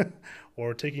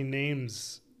 or taking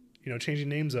names, changing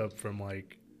names up from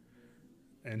like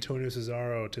Antonio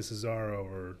Cesaro to Cesaro,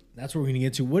 or That's what we're going to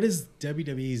get to. What is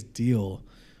WWE's deal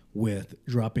with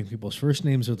dropping people's first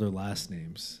names or their last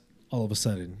names? All of a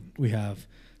sudden, we have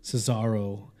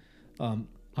Cesaro,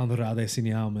 Andrade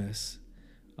Cien Almas,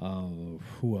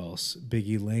 who else?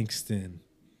 Biggie Langston,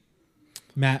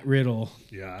 Matt Riddle.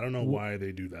 yeah, I don't know why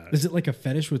they do that. Is it like a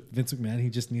fetish with Vince McMahon? He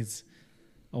just needs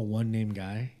a one-name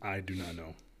guy? I do not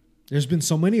know. There's been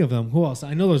so many of them. Who else?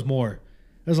 I know there's more.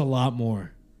 There's a lot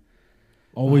more.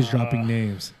 Always dropping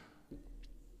names.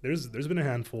 There's been a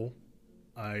handful.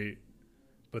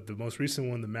 But the most recent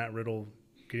one, the Matt Riddle,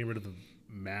 getting rid of the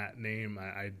Matt name,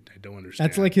 I don't understand.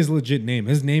 That's like his legit name.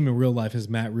 His name in real life is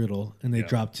Matt Riddle, and they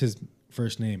dropped his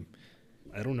first name.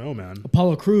 I don't know, man.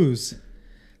 Apollo Crews,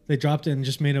 they dropped it and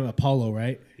just made him Apollo,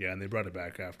 right? Yeah, and they brought it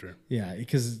back after. Yeah,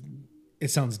 because it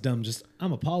sounds dumb. Just,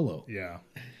 I'm Apollo. Yeah.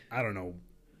 I don't know.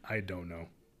 I don't know.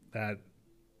 I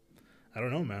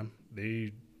don't know, man.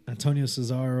 Antonio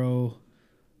Cesaro,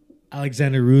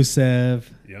 Alexander Rusev.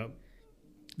 Yep.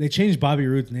 They changed Bobby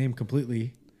Roode's name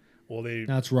completely. Well,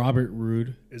 Now it's Robert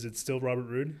Roode. Is it still Robert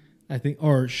Roode? I think,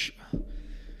 or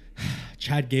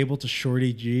Chad Gable to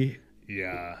Shorty G.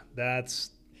 Yeah, that's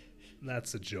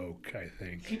a joke, I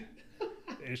think.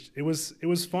 It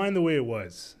was fine the way it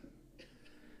was.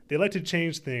 They like to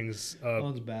change things up.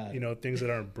 Sounds bad. Things that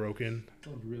aren't broken.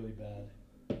 Sounds really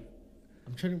bad.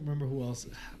 I'm trying to remember who else.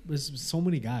 There's so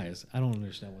many guys. I don't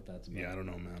understand what that's about. Yeah, I don't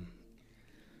know, man.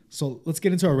 So let's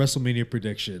get into our WrestleMania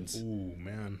predictions. Ooh,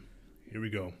 man. Here we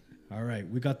go. All right.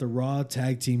 We got the Raw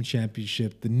Tag Team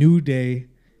Championship. The New Day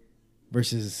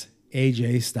versus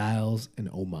AJ Styles and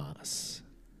Omos.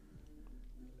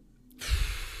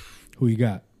 Who you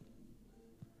got?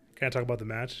 Can I talk about the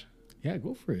match? Yeah,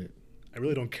 go for it. I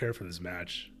really don't care for this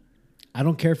match. I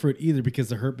don't care for it either because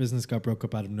the Hurt Business got broke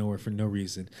up out of nowhere for no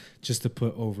reason, just to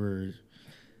put over.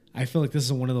 I feel like this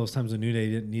is one of those times when New Day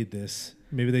didn't need this.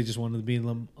 Maybe they just wanted to be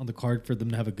on the card for them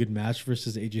to have a good match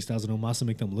versus AJ Styles and Omos and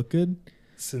make them look good.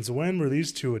 Since when were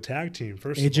these two a tag team?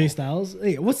 First of all, AJ Styles?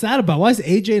 Hey, what's that about? Why is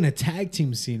AJ in a tag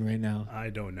team scene right now? I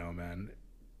don't know, man.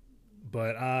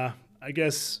 But I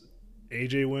guess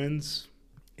AJ wins.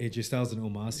 AJ Styles and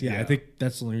Omos. Yeah, I think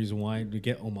that's the only reason why to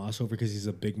get Omos over because he's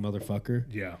a big motherfucker.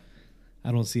 Yeah.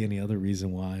 I don't see any other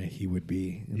reason why he would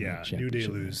be in the New Day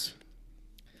championship lose.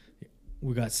 match.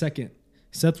 We got second,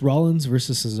 Seth Rollins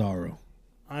versus Cesaro.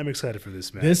 I'm excited for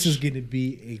this match. This is going to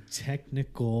be a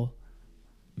technical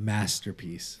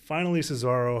masterpiece. Finally,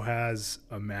 Cesaro has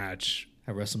a match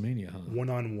At WrestleMania, huh?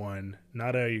 one-on-one,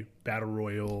 not a battle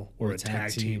royal or a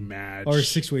tag team match. Or a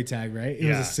six-way tag, right? It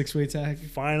was a six-way tag.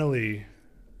 Finally,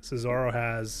 Cesaro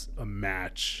has a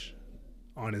match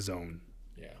on his own.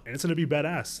 Yeah. And it's going to be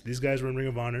badass. These guys were in Ring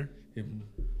of Honor. Mm-hmm.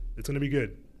 It's going to be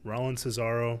good. Rollins,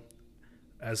 Cesaro.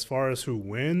 As far as who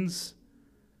wins,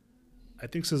 I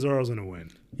think Cesaro's going to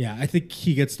win. Yeah, I think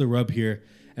he gets the rub here.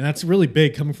 And that's really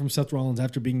big coming from Seth Rollins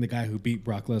after being the guy who beat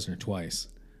Brock Lesnar twice.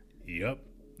 Yep,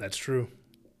 that's true.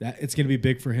 It's going to be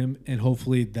big for him, and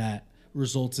hopefully that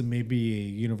results in maybe a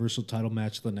Universal title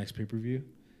match at the next pay-per-view.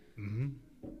 Mm-hmm.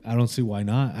 I don't see why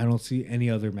not. I don't see any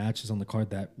other matches on the card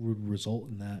that would result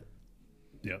in that.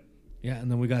 Yep. Yeah,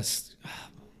 and then we got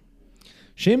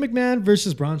Shane McMahon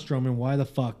versus Braun Strowman. Why the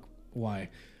fuck? Why?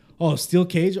 Oh, steel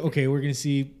cage? Okay, we're going to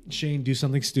see Shane do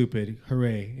something stupid.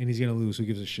 Hooray. And he's going to lose. Who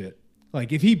gives a shit?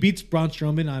 Like, if he beats Braun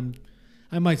Strowman,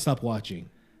 I might stop watching.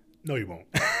 No, you won't.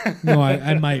 No,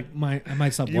 I might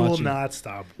stop watching. You will not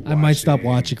stop watching. I might stop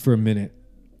watching for a minute.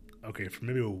 Okay, for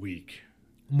maybe a week.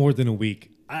 More than a week.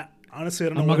 Honestly, I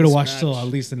don't know. I'm not going to watch till at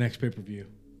least the next pay-per-view.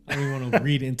 I don't even want to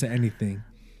read into anything.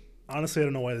 Honestly, I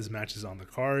don't know why this match is on the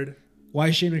card. Why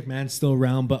is Shane McMahon still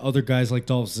around, but other guys like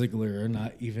Dolph Ziggler are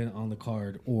not even on the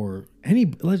card, or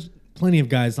plenty of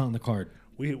guys not on the card.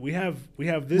 We have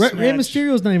this Rey match.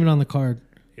 Mysterio's not even on the card.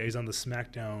 Yeah, he's on the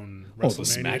SmackDown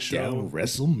WrestleMania show.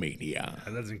 WrestleMania.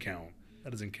 That doesn't count.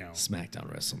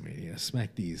 SmackDown WrestleMania.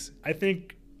 Smack these. I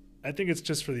think it's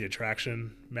just for the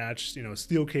attraction match.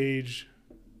 Steel cage.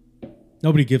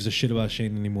 Nobody gives a shit about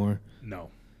Shane anymore. No,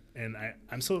 and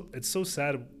it's so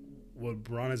sad what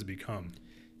Braun has become.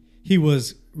 He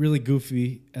was really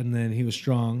goofy, and then he was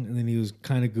strong, and then he was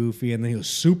kind of goofy, and then he was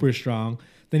super strong.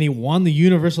 Then he won the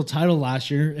Universal title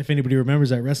last year, if anybody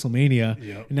remembers, at WrestleMania.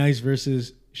 Yep. And now he's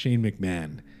versus Shane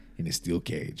McMahon in a steel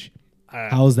cage.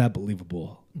 How is that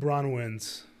believable? Braun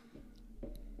wins.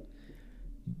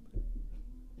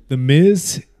 The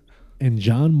Miz and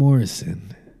John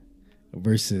Morrison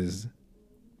versus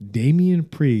Damian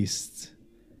Priest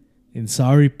and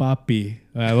Sorry Papi.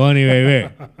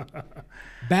 Wait.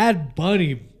 Bad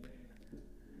Bunny.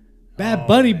 Bad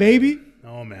Bunny, baby.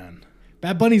 Oh, man.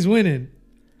 Bad Bunny's winning.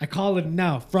 I call it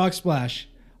now. Frog splash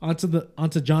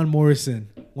onto John Morrison.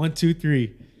 1, 2,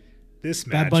 3. This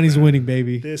match. Bad Bunny's winning,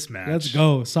 baby. This match. Let's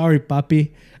go. Sorry,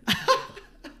 papi.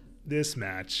 This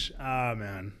match.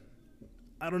 Man.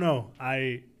 I don't know.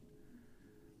 I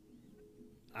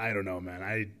don't know,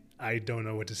 man. I don't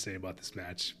know what to say about this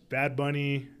match. Bad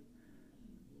Bunny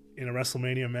in a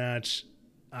WrestleMania match.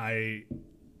 I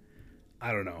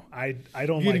don't know. I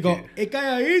don't You're like gonna it. go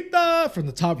Ikayaita from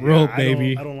the top rope,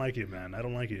 baby. I don't like it, man. I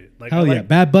don't like it. Hell yeah,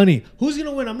 Bad Bunny. Who's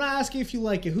gonna win? I'm not asking if you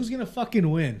like it. Who's gonna fucking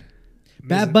win?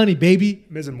 Bad Bunny, baby.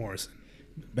 Miz and Morrison.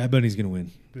 Bad Bunny's gonna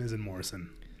win. Miz and Morrison.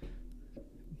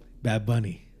 Bad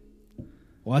Bunny.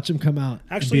 Watch him come out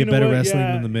Actually, and be a better wrestler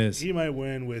than the Miz. He might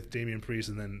win with Damian Priest,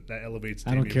 and then that elevates.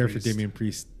 I don't care for Damian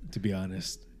Priest, to be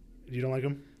honest. You don't like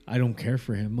him? I don't care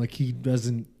for him. Like, he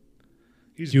doesn't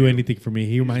do anything for me.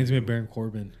 He reminds me of Baron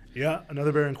Corbin. Yeah,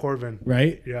 another Baron Corbin.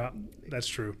 Right? Yeah, that's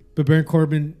true. But Baron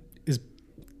Corbin is...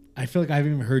 I feel like I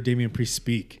haven't even heard Damian Priest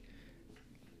speak.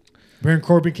 Baron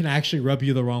Corbin can actually rub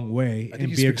you the wrong way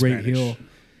and be a great heel.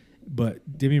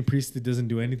 But Damian Priest doesn't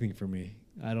do anything for me.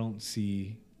 I don't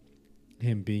see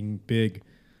him being big.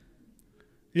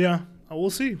 Yeah,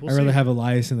 we'll see. I'd rather have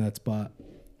Elias in that spot.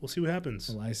 We'll see what happens.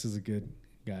 Elias is a good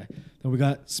guy. Then we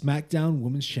got SmackDown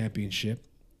Women's Championship.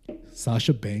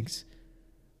 Sasha Banks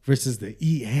versus the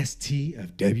EST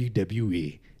of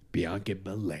WWE, Bianca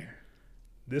Belair.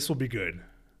 This will be good.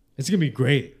 It's going to be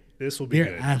great. This will be good.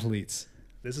 They're athletes.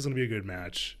 This is going to be a good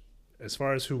match. As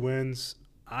far as who wins,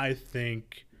 I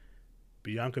think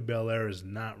Bianca Belair is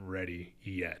not ready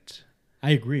yet.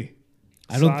 I agree.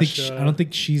 I don't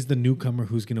think she's the newcomer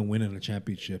who's going to win in a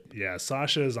championship. Yeah,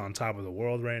 Sasha is on top of the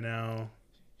world right now.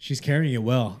 She's carrying it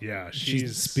well. Yeah,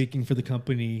 she's speaking for the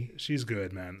company. She's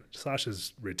good, man.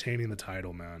 Sasha's retaining the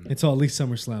title, man. Until at least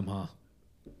SummerSlam, huh?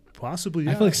 Possibly,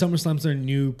 yeah. I feel like SummerSlam's their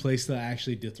new place to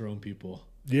actually dethrone people.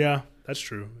 Yeah, that's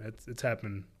true. It's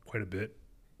happened quite a bit.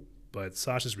 But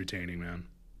Sasha's retaining, man.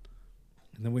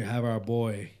 And then we have our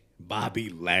boy, Bobby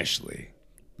Lashley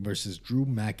versus Drew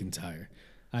McIntyre.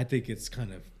 I think it's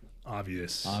kind of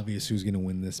obvious who's going to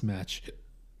win this match.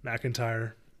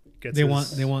 McIntyre gets they want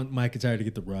McIntyre to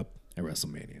get the rub at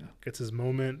WrestleMania. Gets his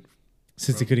moment.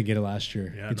 Since he couldn't get it last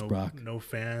year. Yeah, Brock. No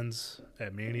fans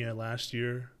at Mania last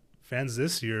year. Fans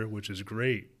this year, which is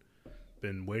great.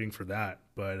 Been waiting for that.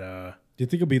 But do you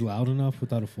think it'll be loud enough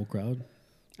without a full crowd?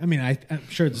 I mean, I'm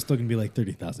sure it's still going to be like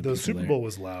 30,000 people. The Super Bowl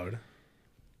was loud.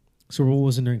 Super Bowl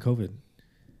wasn't during COVID.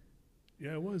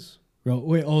 Yeah, it was.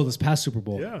 Wait, this past Super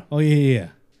Bowl. Yeah. Oh, yeah.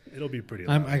 It'll be pretty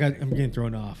loud. I'm getting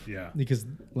thrown off. Yeah. Because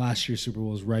last year's Super Bowl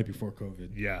was right before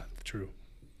COVID. Yeah, true.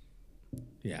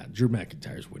 Yeah, Drew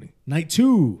McIntyre's winning. Night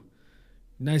 2.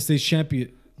 United States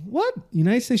champion. What?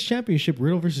 United States Championship,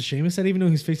 Riddle versus Sheamus? I didn't even know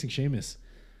he was facing Sheamus,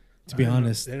 to be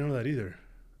honest. I didn't know that either.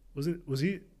 Was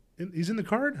he? He's in the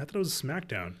card? I thought it was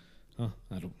SmackDown. Oh,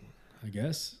 I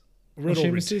guess. Riddle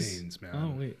retains, man.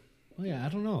 Oh, wait. Oh, yeah, I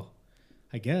don't know.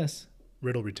 I guess.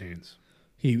 Riddle retains.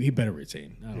 He better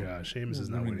retain. Yeah, Sheamus is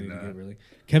not winning that. Really.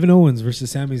 Kevin Owens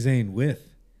versus Sami Zayn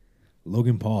with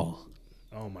Logan Paul.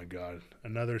 Oh, my God.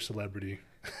 Another celebrity.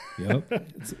 Yep.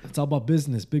 It's all about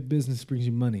business. Big business brings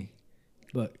you money.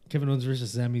 But Kevin Owens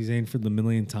versus Sami Zayn for the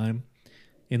millionth time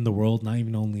in the world, not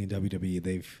even only in WWE,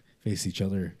 they've faced each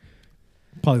other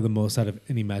probably the most out of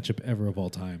any matchup ever of all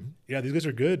time. Yeah, these guys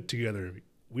are good together.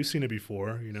 We've seen it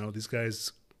before. You know, these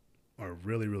guys are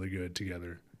really, really good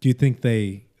together. Do you think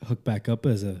they hook back up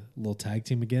as a little tag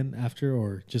team again after,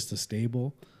 or just a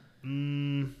stable?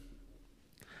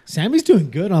 Sammy's doing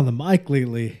good on the mic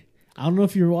lately. I don't know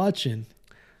if you're watching.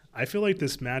 I feel like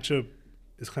this matchup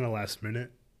is kind of last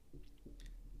minute.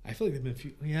 I feel like they've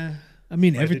been yeah. I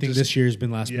mean, like everything this year has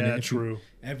been last minute. Yeah, true.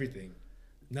 Everything.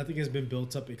 Nothing has been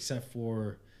built up except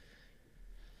for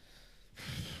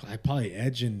probably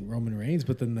Edge and Roman Reigns,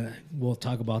 but then we'll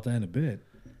talk about that in a bit.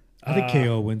 I think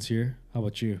KO wins here. How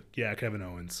about you? Yeah, Kevin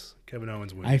Owens. Kevin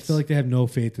Owens wins. I feel like they have no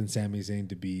faith in Sami Zayn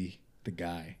to be the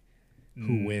guy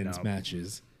who wins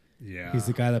matches. Yeah. He's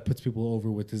the guy that puts people over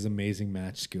with his amazing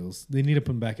match skills. They need to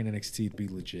put him back in NXT to be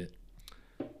legit.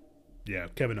 Yeah,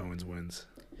 Kevin Owens wins.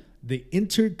 The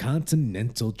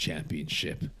Intercontinental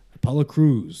Championship. Apollo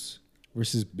Crews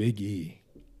versus Big E.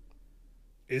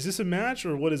 Is this a match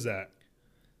or what is that?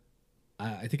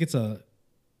 I think it's a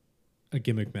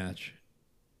gimmick match.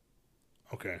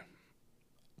 Okay.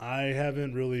 I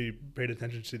haven't really paid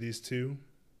attention to these two.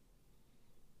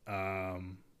 I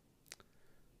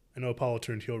know Apollo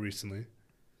turned heel recently.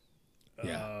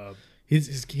 Yeah.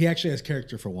 He actually has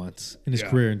character for once in his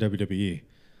career in WWE.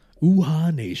 Ooh-ha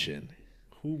Nation.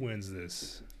 Who wins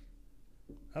this?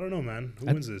 I don't know, man. Who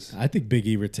wins this? I think Big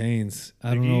E retains.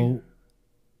 I don't know.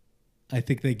 I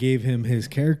think they gave him his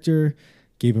character,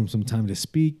 gave him some time to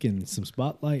speak and some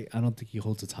spotlight. I don't think he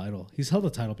holds a title. He's held a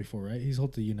title before, right? He's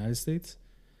held the United States.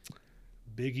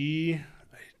 Big E.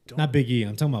 Not Big E.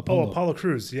 I'm talking about Apollo. Oh, Apollo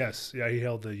Crews. Yes. Yeah, he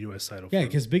held the U.S. title. Yeah,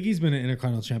 because Big E's been in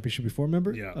Intercontinental Championship before,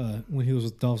 remember? Yeah. When he was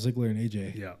with Dolph Ziggler and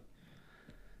AJ. Yeah.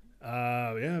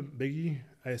 Yeah, Big E.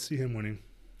 I see him winning.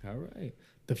 All right.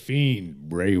 The Fiend,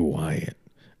 Bray Wyatt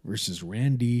versus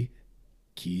Randy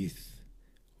Keith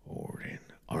Orton.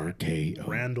 RKO.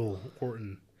 Randall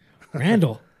Orton.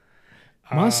 Randall.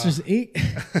 Monsters 8.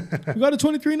 We got a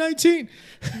 23-19.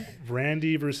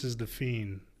 Randy versus The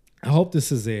Fiend. I hope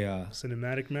this is a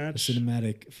cinematic match. A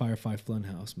cinematic Firefly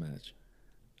Funhouse match.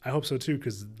 I hope so too,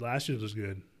 because last year's was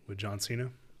good with John Cena.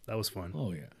 That was fun.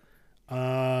 Oh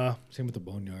yeah. Same with the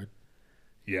Boneyard.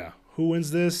 Yeah. Who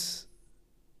wins this?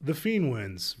 The Fiend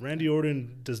wins. Randy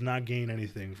Orton does not gain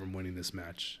anything from winning this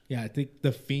match. Yeah, I think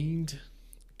the Fiend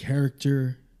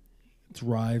character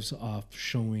thrives off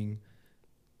showing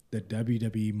the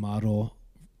WWE model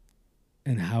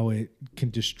and how it can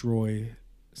destroy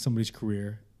somebody's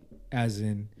career, as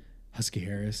in Husky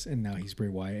Harris, and now he's Bray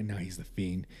Wyatt, and now he's the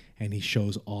Fiend, and he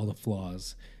shows all the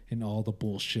flaws and all the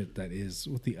bullshit that is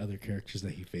with the other characters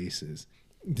that he faces,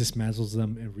 dismantles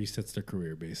them and resets their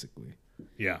career basically.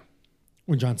 Yeah.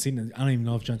 When John Cena, I don't even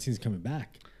know if John Cena's coming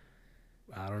back.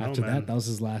 I don't know. After that was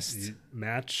his last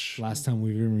match. Last time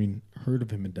we've even heard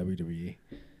of him in WWE.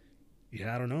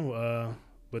 Yeah, I don't know.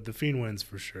 But the Fiend wins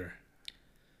for sure.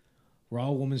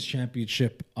 Raw Women's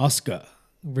Championship, Asuka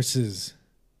versus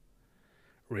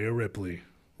Rhea Ripley.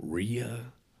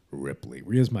 Rhea Ripley.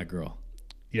 Rhea's my girl.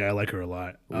 Yeah, I like her a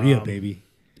lot. Rhea, baby.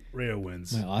 Rhea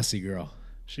wins. My Aussie girl.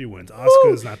 She wins.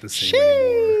 Asuka's not the same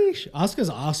anymore. Asuka's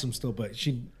awesome still, but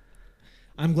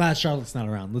I'm glad Charlotte's not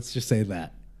around. Let's just say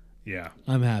that. Yeah.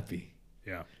 I'm happy.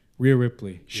 Yeah. Rhea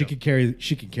Ripley. She could carry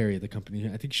the company.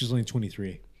 I think she's only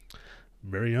 23.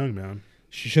 Very young, man.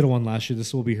 She should have won last year.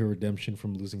 This will be her redemption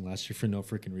from losing last year for no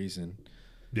freaking reason.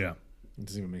 Yeah. It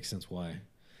doesn't even make sense why.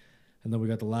 And then we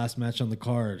got the last match on the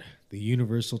card, the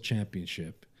Universal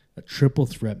Championship, a triple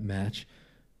threat match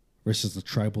versus the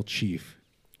Tribal Chief,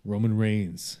 Roman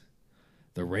Reigns,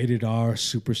 the Rated R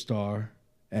Superstar,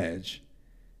 Edge,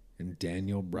 and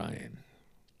Daniel Bryan.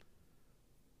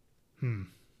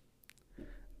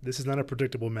 This is not a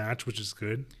predictable match, which is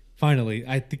good. Finally,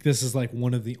 I think this is like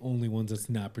one of the only ones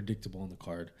that's not predictable on the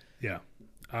card. Yeah.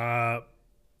 I'm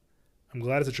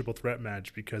glad it's a triple threat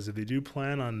match because if they do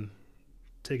plan on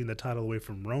taking the title away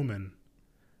from Roman,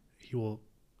 he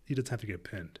doesn't have to get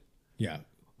pinned. Yeah.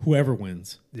 Whoever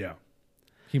wins. Yeah.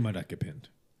 He might not get pinned.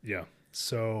 Yeah.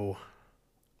 So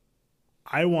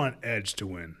I want Edge to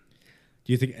win.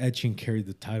 Do you think Edge can carry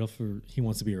the title he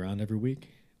wants to be around every week?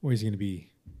 Or is he going to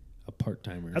be a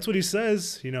part-timer? That's what he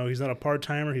says. He's not a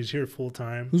part-timer. He's here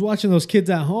full-time. Who's watching those kids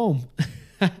at home?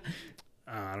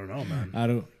 I don't know, man. I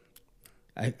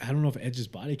don't know if Edge's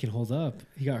body can hold up.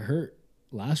 He got hurt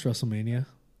last WrestleMania.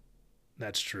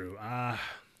 That's true.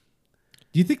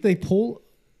 Do you think they pull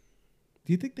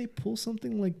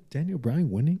something like Daniel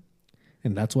Bryan winning?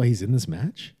 And that's why he's in this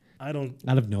match? I don't.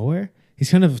 Out of nowhere?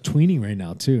 He's kind of tweening right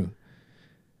now, too.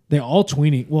 They're all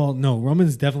tweening. Well, no,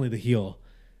 Roman's definitely the heel.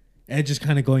 Edge is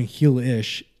kind of going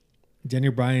heel-ish.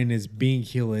 Daniel Bryan is being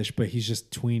heel-ish, but he's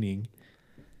just tweening.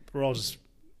 We're all just...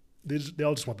 They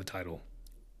all just want the title,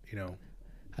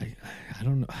 I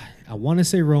don't know. I want to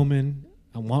say Roman.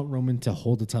 I want Roman to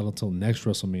hold the title till next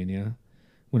WrestleMania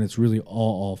when it's really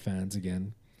all fans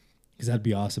again. Because that'd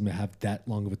be awesome to have that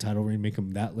long of a title reign, make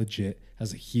him that legit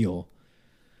as a heel.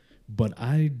 But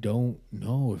I don't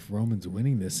know if Roman's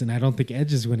winning this, and I don't think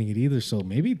Edge is winning it either. So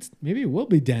maybe it will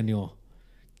be Daniel.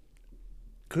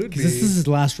 Could be. This is his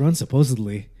last run,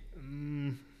 supposedly.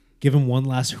 Give him one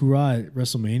last hoorah at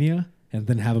WrestleMania, and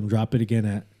then have him drop it again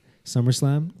at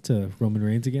SummerSlam to Roman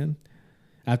Reigns again.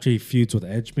 After he feuds with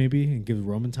Edge, maybe, and gives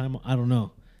Roman time. I don't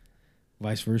know.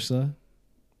 Vice versa.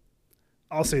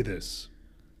 I'll say this.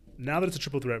 Now that it's a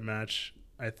triple threat match,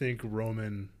 I think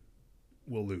Roman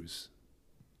will lose.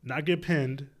 Not get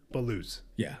pinned, but lose.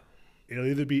 Yeah. It'll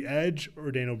either be Edge or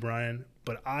Daniel Bryan,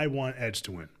 but I want Edge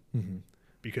to win. Mm-hmm.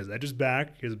 Because Edge is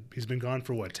back. He's been gone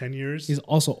for, 10 years? He's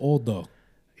also old, though.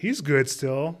 He's good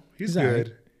still. He's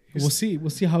good. We'll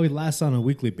see how he lasts on a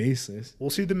weekly basis. We'll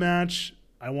see the match.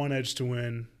 I want Edge to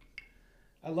win.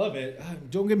 I love it.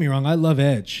 Don't get me wrong. I love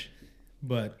Edge.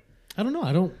 But I don't know.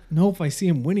 I don't know if I see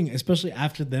him winning, especially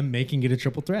after them making it a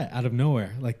triple threat out of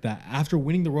nowhere like that. After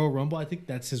winning the Royal Rumble, I think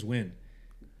that's his win.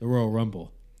 The Royal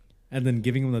Rumble. And then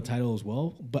giving him the title as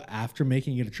well. But after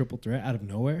making it a triple threat out of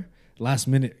nowhere, last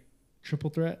minute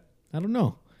triple threat, I don't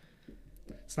know.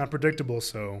 It's not predictable,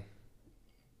 so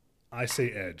I say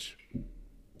Edge.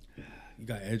 You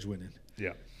got Edge winning.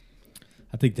 Yeah.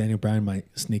 I think Daniel Bryan might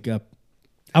sneak up.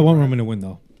 I want Roman to win,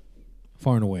 though.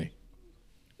 Far and away.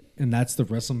 And that's the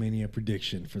WrestleMania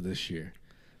prediction for this year.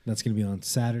 That's going to be on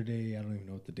Saturday. I don't even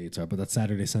know what the dates are, but that's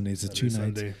Saturday, Sunday. It's 2 nights.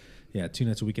 Sunday. Yeah, 2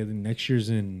 nights a week. And next year's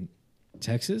in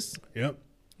Texas. Yep.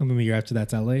 And then the year after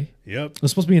that's LA. Yep. It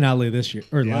was supposed to be in LA this year,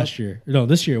 or last year. No,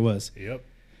 this year it was. Yep.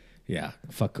 Yeah,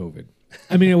 fuck COVID.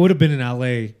 I mean, it would have been in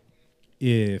LA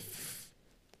if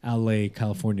LA,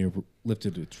 California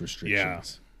lifted its restrictions. Yeah,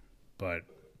 but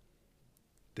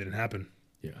didn't happen.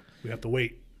 Yeah. We have to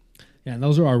wait. Yeah, and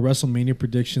those are our WrestleMania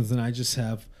predictions. And I just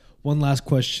have one last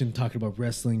question talking about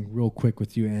wrestling real quick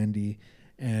with you, Andy.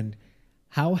 And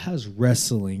how has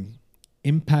wrestling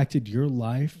impacted your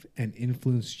life and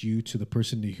influenced you to the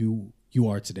person who you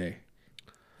are today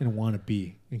and want to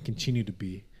be and continue to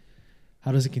be?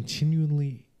 How does it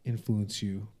continually influence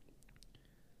you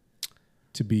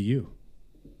to be you?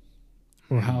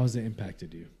 Or how has it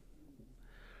impacted you?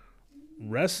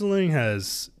 Wrestling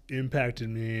has impacted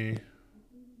me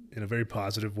in a very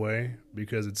positive way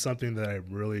because it's something that I'm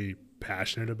really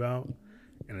passionate about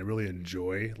and I really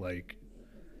enjoy. I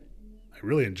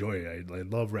really enjoy it. I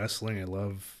love wrestling. I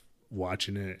love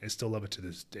watching it. I still love it to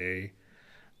this day.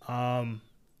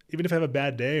 Even if I have a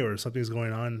bad day or something's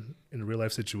going on in a real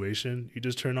life situation, you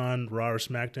just turn on Raw or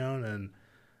SmackDown and,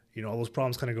 all those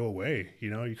problems kind of go away.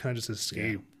 You kind of just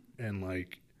escape. Yeah. And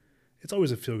it's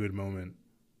always a feel good moment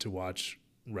to watch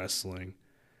wrestling.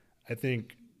 I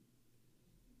think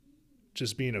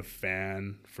just being a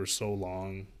fan for so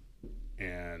long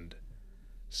and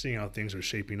seeing how things are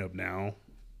shaping up now,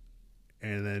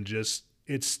 and then just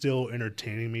it's still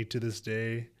entertaining me to this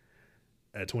day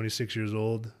at 26 years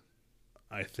old,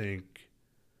 I think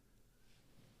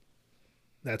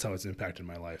that's how it's impacted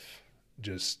my life.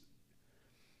 Just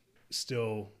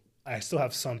I still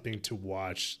have something to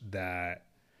watch that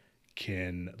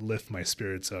can lift my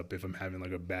spirits up if I'm having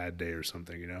like a bad day or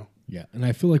something, you know? Yeah, and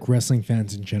I feel like wrestling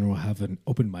fans in general have an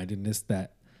open-mindedness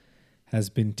that has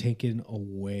been taken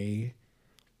away,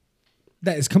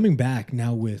 that is coming back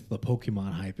now with the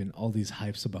Pokemon hype and all these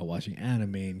hypes about watching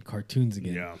anime and cartoons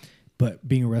again. Yeah. But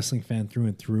being a wrestling fan through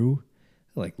and through,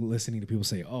 like listening to people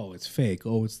say, oh, it's fake,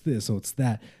 oh, it's this, oh, it's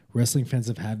that. Wrestling fans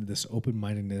have had this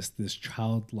open-mindedness, this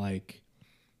childlike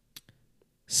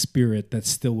spirit that's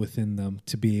still within them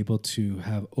to be able to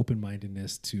have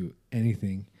open-mindedness to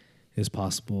anything is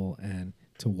possible, and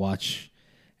to watch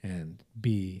and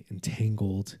be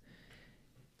entangled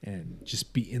and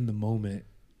just be in the moment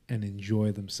and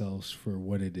enjoy themselves for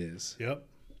what it is. Yep.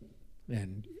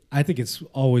 And I think it's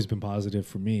always been positive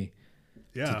for me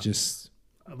Yeah. to just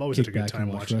I've always kick had a good back time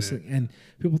and watch watching wrestling. it. And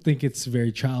people think it's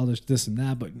very childish, this and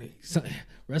that, but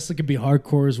wrestling can be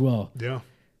hardcore as well. Yeah.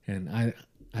 And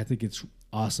I think it's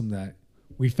awesome that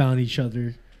we found each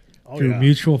other Oh, through yeah.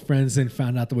 mutual friends and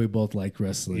found out that we both like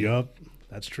wrestling. Yep.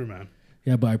 That's true, man.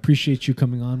 Yeah, but I appreciate you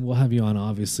coming on. We'll have you on,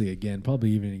 obviously, again,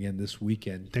 probably even again this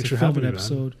weekend. Thanks to for film having an me, man.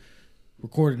 episode,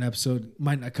 record an episode.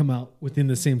 Might not come out within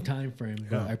the same time frame,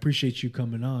 but Yeah. I appreciate you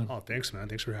coming on. Oh, thanks, man.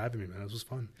 Thanks for having me, man. This was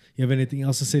fun. You have anything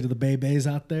else to say to the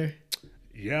BayBays out there?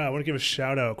 Yeah, I want to give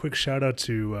a quick shout out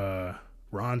to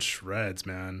Ron Shreds,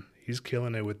 man. He's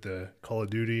killing it with the Call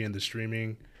of Duty and the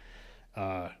streaming.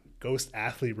 Ghost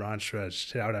Athlete Ron Shreds,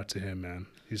 shout out to him, man.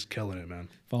 He's killing it, man.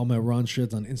 Follow me at Ron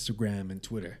Shreds on Instagram and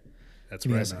Twitter. That's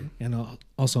right, Yes, man. and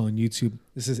also on YouTube.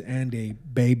 This is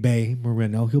BayBay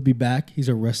Moreno. He'll be back. He's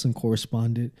a wrestling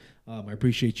correspondent. I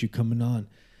appreciate you coming on.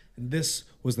 And this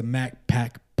was the Mac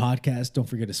Pack Podcast. Don't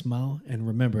forget to smile. And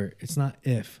remember, it's not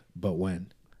if, but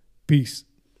when. Peace.